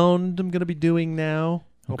around I'm going to be doing now.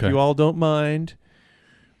 Hope Okay. you all don't mind.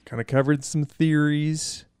 Kind of covered some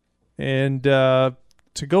theories. And to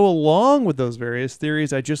go along with those various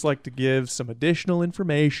theories, I'd just like to give some additional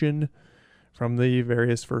information from the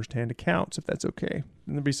various first-hand accounts, if that's okay.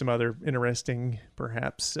 And there'll be some other interesting,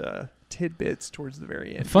 perhaps, tidbits towards the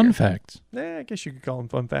very end. Fun facts. I guess you could call them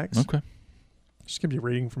fun facts. Okay. Just going to be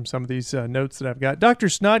reading from some of these notes that I've got. Dr.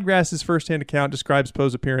 Snodgrass's first-hand account describes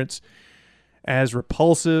Poe's appearance as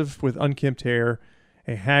repulsive, with unkempt hair,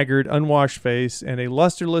 a haggard, unwashed face, and a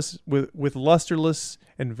lusterless with lusterless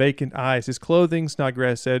and vacant eyes. His clothing,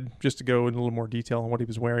 Snodgrass said, just to go in a little more detail on what he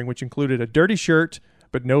was wearing, which included a dirty shirt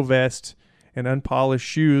but no vest, and unpolished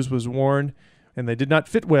shoes was worn, and they did not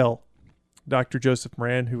fit well. Dr. Joseph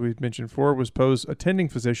Moran, who we've mentioned before, was Poe's attending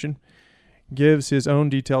physician, gives his own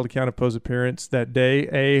detailed account of Poe's appearance that day.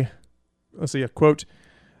 A quote,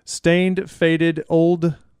 stained, faded,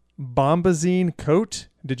 old bombazine coat.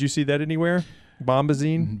 Did you see that anywhere?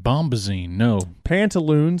 Bombazine, no.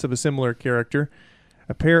 Pantaloons of a similar character,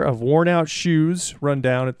 a pair of worn-out shoes run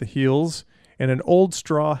down at the heels, and an old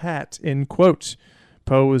straw hat, end quote.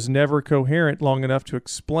 Poe was never coherent long enough to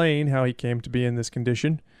explain how he came to be in this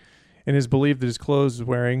condition, and is believed that his clothes was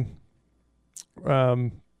wearing,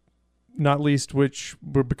 not least which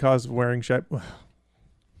were because of wearing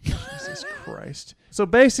Jesus Christ. So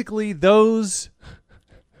basically, those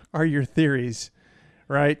are your theories,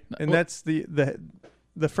 right? And that's the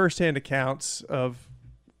first-hand accounts of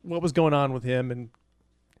what was going on with him and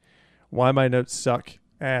why my notes suck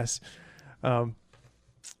ass.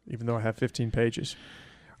 even though I have 15 pages.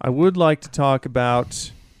 I would like to talk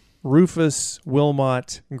about Rufus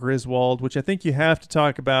Wilmot Griswold, which I think you have to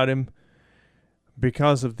talk about him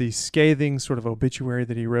because of the scathing sort of obituary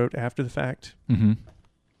that he wrote after the fact. Mm-hmm.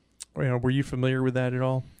 Were you familiar with that at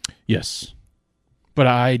all? Yes. But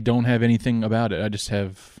I don't have anything about it.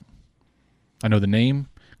 I know the name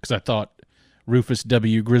because I thought Rufus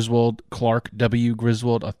W. Griswold, Clark W.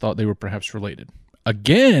 Griswold, I thought they were perhaps related.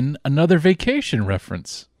 Again, another vacation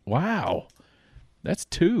reference. Wow. That's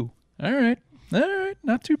 2. All right.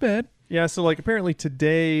 Not too bad. Yeah, so like apparently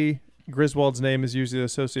today Griswold's name is usually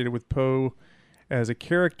associated with Poe as a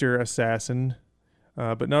character assassin,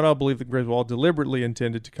 but not all believe that Griswold deliberately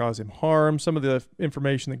intended to cause him harm. Some of the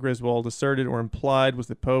information that Griswold asserted or implied was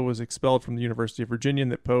that Poe was expelled from the University of Virginia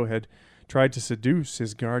and that Poe had tried to seduce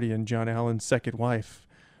his guardian, John Allen's second wife.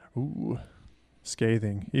 Ooh,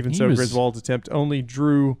 scathing. Even so, Griswold's attempt only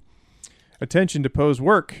drew attention to Poe's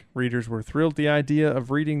work. Readers were thrilled at the idea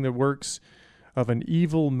of reading the works of an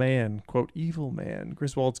evil man, quote, evil man.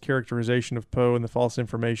 Griswold's characterization of Poe and the false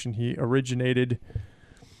information he originated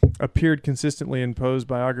appeared consistently in Poe's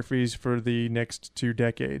biographies for the next 2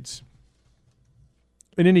 decades.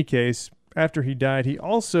 In any case, after he died, he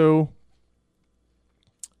also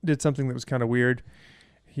did something that was kind of weird.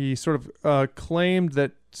 He sort of claimed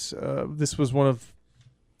that this was one of,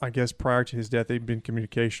 I guess prior to his death, they'd been in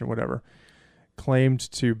communication or whatever, claimed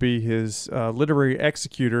to be his literary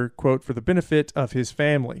executor, quote, for the benefit of his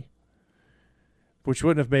family, which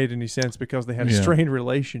wouldn't have made any sense because they had a strained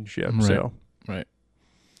relationship. Right. So, right.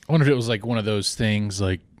 I wonder if it was like one of those things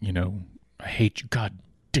like, I hate you. God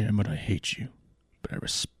damn it, I hate you, but I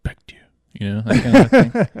respect you. That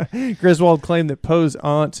kind of thing. Griswold claimed that Poe's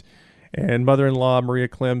aunt and mother-in-law, Maria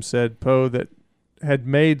Clem, said Poe that had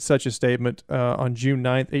made such a statement on June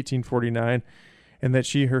 9th, 1849, and that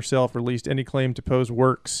she herself released any claim to Poe's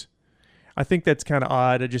works. I think that's kind of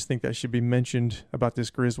odd. I just think that should be mentioned about this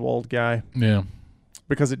Griswold guy. Yeah.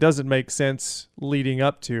 Because it doesn't make sense leading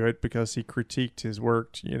up to it because he critiqued his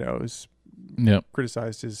work,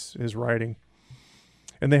 criticized his writing.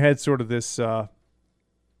 And they had sort of this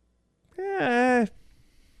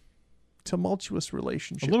tumultuous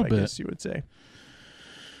relationship, A little bit. guess you would say.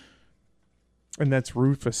 And that's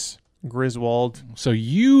Rufus Griswold. So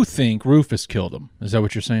you think Rufus killed him? Is that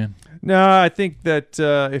what you're saying? No, I think that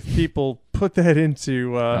if people put that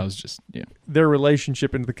into their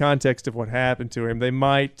relationship into the context of what happened to him, they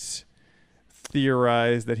might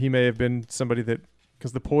theorize that he may have been somebody that,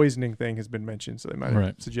 because the poisoning thing has been mentioned, so they might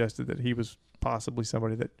have suggested that he was possibly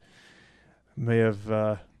somebody that may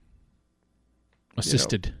have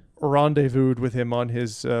assisted, rendezvoused with him on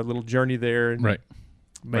his little journey there, and may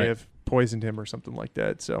Right. have poisoned him or something like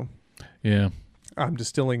that. So, yeah, I'm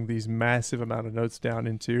distilling these massive amount of notes down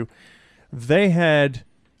into. They had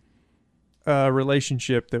a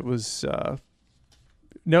relationship that was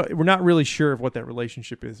no, we're not really sure of what that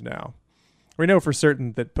relationship is now. We know for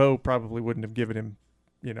certain that Poe probably wouldn't have given him,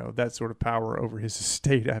 that sort of power over his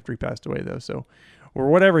estate after he passed away, though. So, or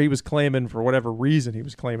whatever he was claiming, for whatever reason he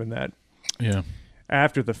was claiming that. Yeah.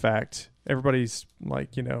 After the fact, everybody's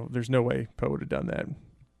like, there's no way Poe would have done that.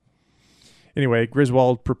 Anyway,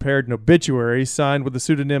 Griswold prepared an obituary signed with the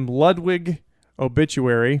pseudonym Ludwig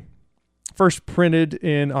Obituary, first printed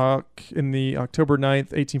in the October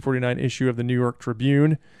 9th, 1849 issue of the New York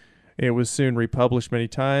Tribune. It was soon republished many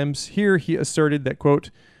times. Here he asserted that, quote,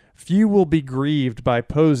 few will be grieved by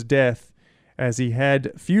Poe's death as he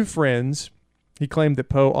had few friends. He claimed that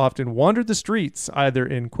Poe often wandered the streets either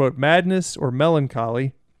in, quote, madness or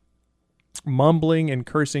melancholy, mumbling and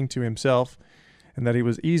cursing to himself, and that he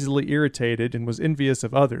was easily irritated and was envious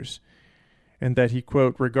of others, and that he,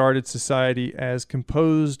 quote, regarded society as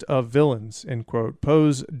composed of villains, end quote.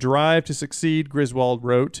 Poe's drive to succeed, Griswold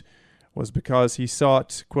wrote, was because he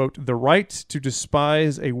sought, quote, the right to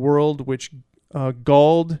despise a world which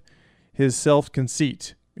galled his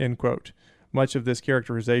self-conceit, end quote. Much of this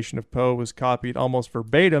characterization of Poe was copied almost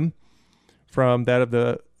verbatim from that of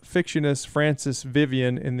the fictionist Francis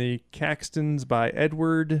Vivian in the Caxtons by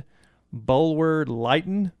Edward Bulwer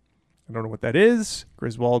Lytton. I don't know what that is.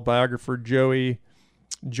 Griswold biographer Joy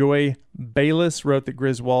Bayliss wrote that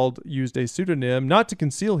Griswold used a pseudonym not to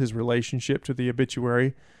conceal his relationship to the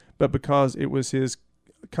obituary, but because it was his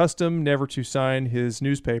custom never to sign his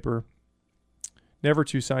newspaper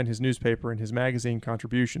and his magazine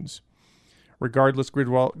contributions. Regardless,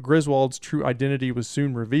 Griswold's true identity was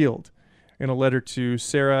soon revealed. In a letter to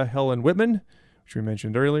Sarah Helen Whitman, which we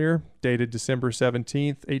mentioned earlier, dated December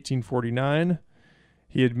 17th, 1849,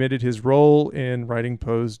 he admitted his role in writing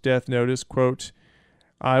Poe's death notice, quote,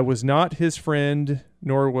 I was not his friend,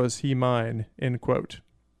 nor was he mine, end quote.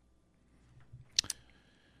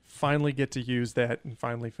 finally get to use that and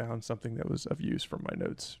finally found something that was of use from my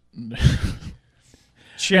notes.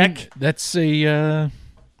 Check. That's that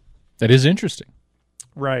is interesting.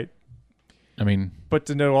 Right. I mean, but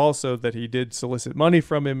to know also that he did solicit money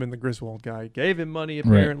from him, and the Griswold guy gave him money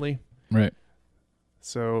apparently. Right.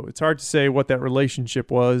 So it's hard to say what that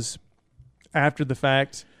relationship was after the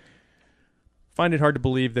fact. Find it hard to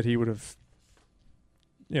believe that he would have,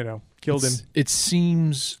 killed him. It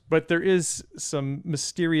seems, but there is some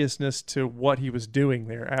mysteriousness to what he was doing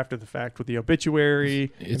there after the fact with the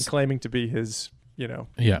obituary and claiming to be his, Yeah,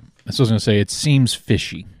 that's what I was going to say. It seems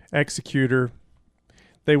fishy. Executor.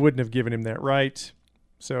 They wouldn't have given him that right.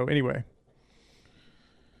 So anyway,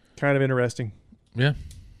 kind of interesting. Yeah.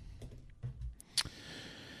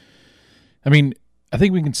 I mean, I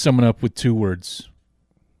think we can sum it up with 2 words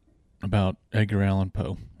about Edgar Allan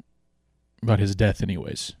Poe, about his death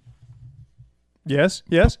anyways. Yes.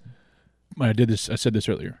 I said this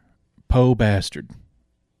earlier. Poe bastard.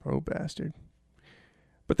 Poe bastard.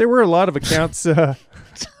 But there were a lot of accounts.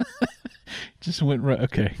 Just went right.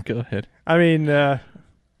 Okay, go ahead. I mean,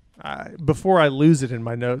 before I lose it in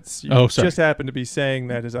my notes, you just happened to be saying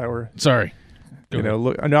that as I were. Sorry.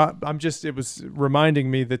 Look, it was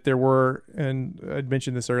reminding me that there were, and I'd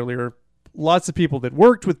mentioned this earlier, lots of people that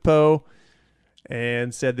worked with Poe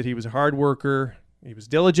and said that he was a hard worker, he was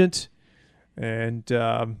diligent, and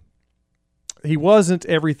he wasn't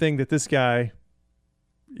everything that this guy,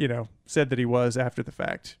 said that he was after the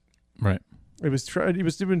fact. Right. He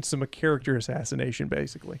was doing some character assassination,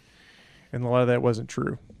 basically, and a lot of that wasn't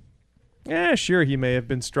true. Yeah, sure, he may have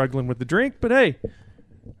been struggling with the drink, but hey,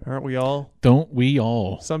 aren't we all? Don't we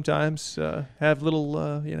all? Sometimes have little,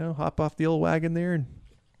 hop off the old wagon there. And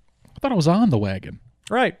I thought I was on the wagon.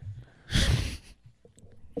 Right.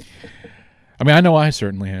 I mean, I know I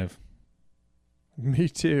certainly have. Me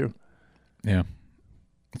too. Yeah.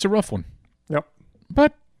 It's a rough one. Yep.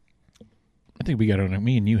 But I think we got it.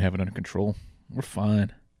 Me and you have it under control. We're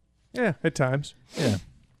fine. Yeah, at times. Yeah.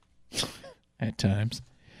 At times.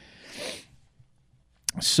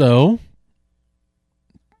 So,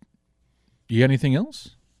 you got anything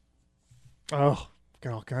else? Oh,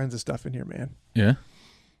 got all kinds of stuff in here, man. Yeah.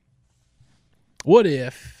 What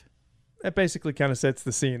if? That basically kind of sets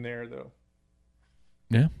the scene there, though.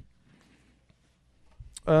 Yeah.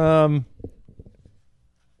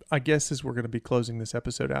 I guess as we're going to be closing this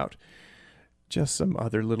episode out, just some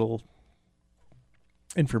other little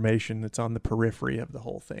information that's on the periphery of the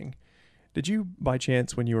whole thing. Did you, by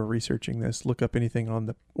chance, when you were researching this, look up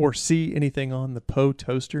anything or see anything on the Poe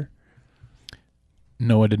toaster?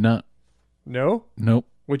 No, I did not. No? Nope.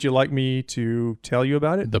 Would you like me to tell you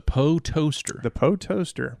about it? The Poe toaster. The Poe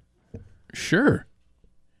toaster. Sure.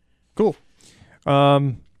 Cool.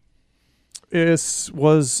 This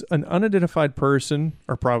was an unidentified person,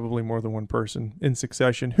 or probably more than one person, in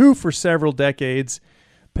succession, who for several decades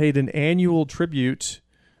paid an annual tribute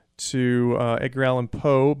to Edgar Allan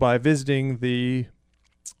Poe by visiting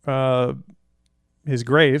his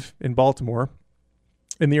grave in Baltimore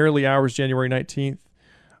in the early hours, January 19th,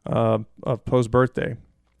 of Poe's birthday.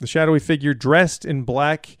 The shadowy figure, dressed in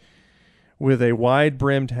black with a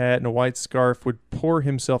wide-brimmed hat and a white scarf, would pour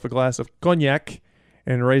himself a glass of cognac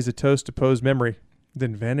and raise a toast to Poe's memory,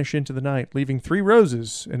 then vanish into the night, leaving 3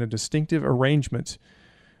 roses in a distinctive arrangement.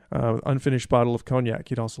 Unfinished bottle of cognac.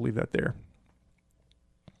 He'd also leave that there.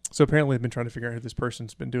 So apparently they've been trying to figure out if this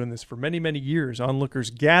person's been doing this for many, many years. Onlookers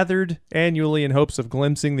gathered annually in hopes of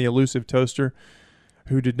glimpsing the elusive toaster,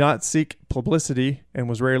 who did not seek publicity and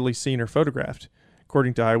was rarely seen or photographed.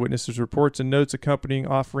 According to eyewitnesses' reports and notes accompanying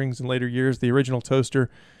offerings in later years, the original toaster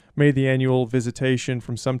made the annual visitation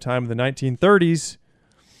from sometime in the 1930s,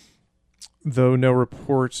 though no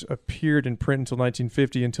reports appeared in print until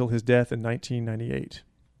 1950, until his death in 1998.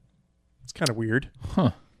 It's kind of weird.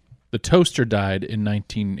 Huh. The toaster died in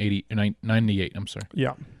 1998, I'm sorry.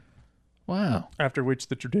 Yeah. Wow. After which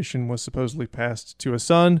the tradition was supposedly passed to a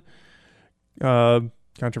son.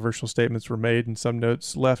 Controversial statements were made and some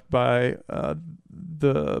notes left by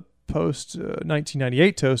the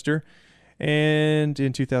post-1998 toaster. And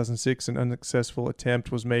in 2006, an unsuccessful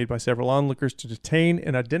attempt was made by several onlookers to detain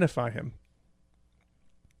and identify him.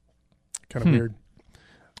 Kind of weird.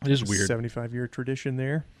 It is weird. 75-year tradition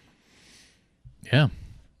there. Yeah.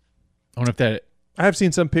 I wonder if that... I have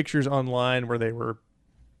seen some pictures online where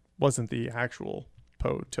wasn't the actual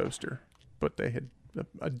Poe toaster, but they had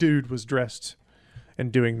a dude was dressed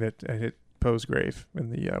and doing that at Poe's grave in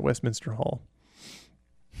the Westminster Hall.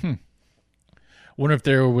 Wonder if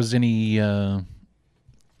there was any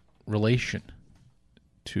relation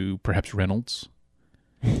to perhaps Reynolds.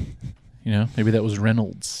 Maybe that was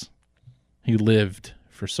Reynolds. He lived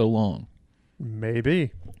for so long.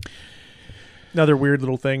 Maybe. Another weird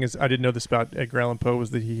little thing is I didn't know this about Edgar Allan Poe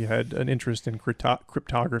was that he had an interest in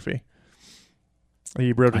cryptography.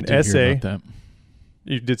 He wrote an essay. Hear about that.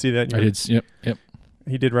 You did see that? I did. Yep.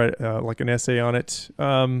 He did write like an essay on it.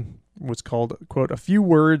 Was called, quote, "A Few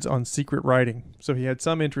Words on Secret Writing." So he had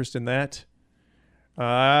some interest in that.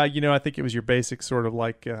 I think it was your basic sort of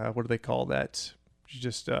like, what do they call that?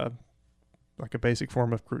 Just like a basic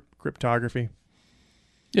form of cryptography.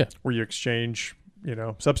 Yeah. Where you exchange,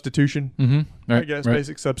 substitution. Mm-hmm. Right, I guess right.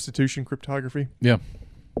 basic substitution cryptography. Yeah.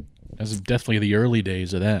 That was definitely the early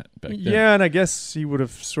days of that back then. Yeah, and I guess he would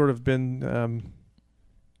have sort of been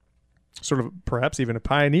perhaps even a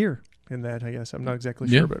pioneer in that, I guess. I'm not exactly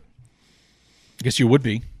sure, but I guess you would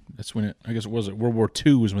be. That's when World War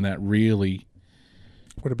II was when that really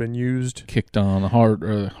would have been used. Kicked on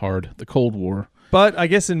the the Cold War. But I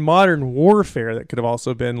guess in modern warfare, that could have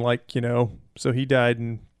also been like, so he died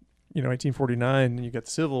in, 1849, and you got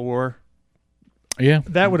the Civil War. Yeah.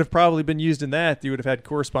 That would have probably been used in that. You would have had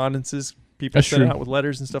correspondences, people sent out with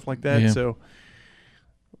letters and stuff like that. Yeah. So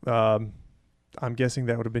I'm guessing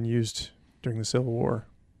that would have been used during the Civil War.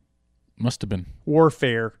 Must have been.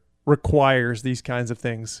 Warfare requires these kinds of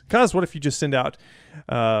things. Because what if you just send out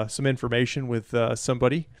some information with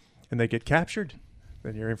somebody and they get captured?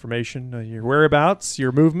 Then your information, your whereabouts,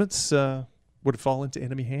 your movements would fall into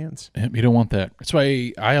enemy hands. You don't want that. That's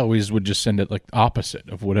why I always would just send it like opposite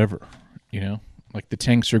of whatever, Like the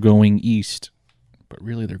tanks are going east, but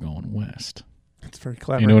really they're going west. That's very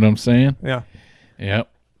clever. You know what I'm saying? Yeah.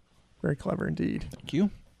 Yep. Very clever indeed. Thank you.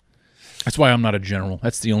 That's why I'm not a general.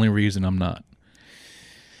 That's the only reason I'm not.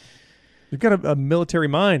 You've got a military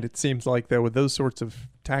mind, it seems like, though, with those sorts of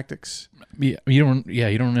tactics. Yeah, you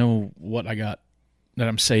don't know what I got that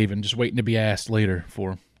I'm saving, just waiting to be asked later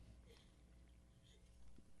for.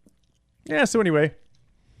 Yeah, so anyway,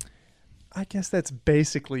 I guess that's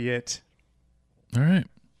basically it. All right.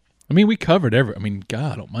 We covered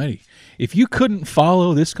God almighty. If you couldn't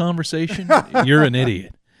follow this conversation, you're an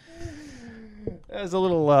idiot. That was a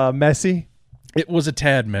little messy. It was a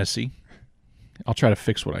tad messy. I'll try to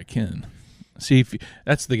fix what I can. See if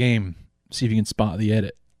that's the game. See if you can spot the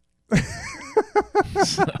edit.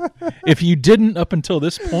 So, if you didn't up until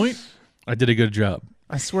this point, I did a good job.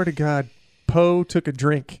 I swear to God, Poe took a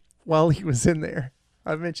drink while he was in there.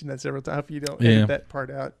 I've mentioned that several times. I hope you don't edit that part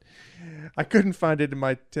out. I couldn't find it in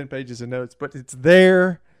my 10 pages of notes, but it's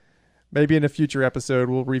there. Maybe in a future episode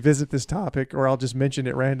we'll revisit this topic, or I'll just mention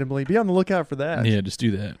it randomly. Be on the lookout for that. Yeah, just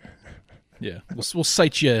do that. Yeah, we'll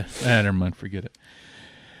cite you. Never mind, forget it.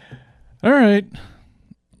 All right.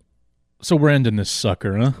 So we're ending this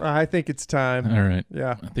sucker, huh? I think it's time. All right.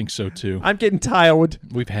 Yeah. I think so, too. I'm getting tired.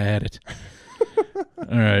 We've had it.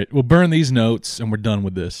 All right. We'll burn these notes, and we're done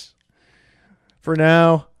with this. For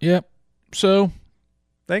now. Yep. So.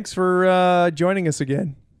 Thanks for joining us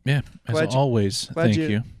again. Yeah, as always. Thank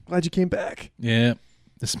you. Glad you came back. Yeah.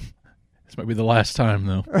 This might be the last time,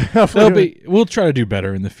 though. We'll try to do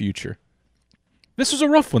better in the future. This was a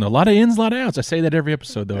rough one. A lot of ins, a lot of outs. I say that every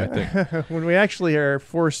episode, though, I think. When we actually are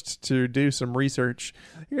forced to do some research,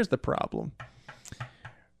 here's the problem.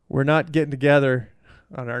 We're not getting together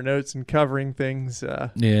on our notes and covering things.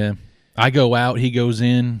 Yeah. I go out, he goes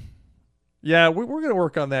in. Yeah, we're going to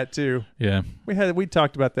work on that, too. Yeah. We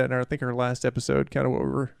talked about that in our last episode, kind of what we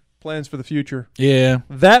were plans for the future. Yeah.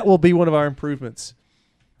 That will be one of our improvements.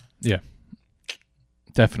 Yeah.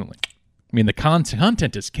 Definitely. The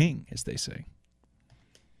content is king, as they say.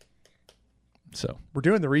 So we're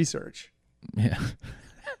doing the research. Yeah.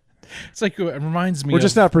 It's like, it reminds me We're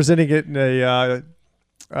just not presenting it in a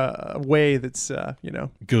way that's,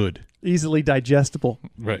 good. Easily digestible.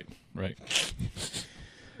 Right.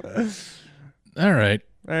 All right.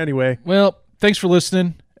 Anyway. Well, thanks for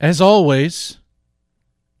listening. As always,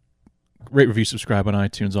 rate, review, subscribe on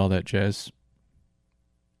iTunes, all that jazz.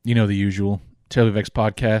 You know the usual. Terribly Vexed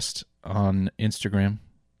Podcast on Instagram.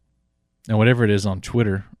 And whatever it is on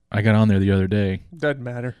Twitter. I got on there the other day. Doesn't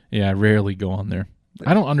matter. Yeah, I rarely go on there.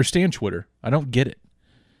 I don't understand Twitter. I don't get it.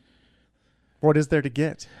 What is there to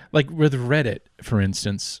get? Like with Reddit, for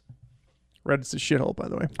instance. Reddit's a shithole, by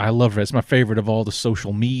the way. I love Reddit. It's my favorite of all the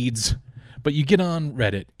social meds. But you get on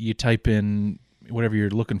Reddit, you type in whatever you're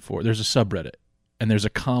looking for. There's a subreddit, and there's a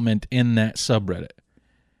comment in that subreddit.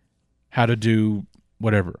 How to do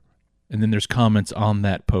whatever. And then there's comments on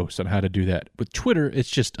that post on how to do that. With Twitter, it's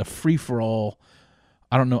just a free-for-all.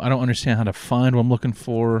 I don't know. I don't understand how to find what I'm looking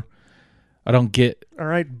for. I don't get. All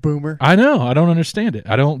right, boomer. I know. I don't understand it.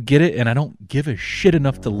 I don't get it, and I don't give a shit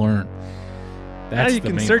enough to learn. That's now you the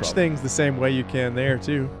can main search problem. things the same way you can there,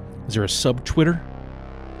 too. Is there a sub-Twitter?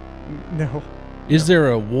 No. Is there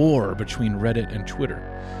a war between Reddit and Twitter?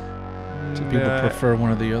 Do people prefer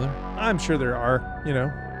one or the other? I'm sure there are, you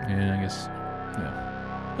know. Yeah, I guess.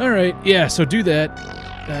 Yeah. All right. Yeah, so do that.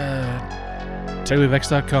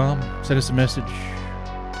 TerriblyVexed.com. Send us a message.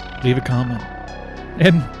 Leave a comment.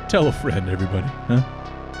 And tell a friend, everybody. Huh?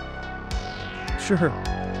 Sure.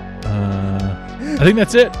 I think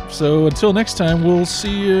that's it. So until next time, we'll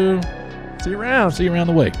see you. See you around. See you around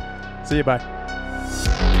the way. See you. Bye.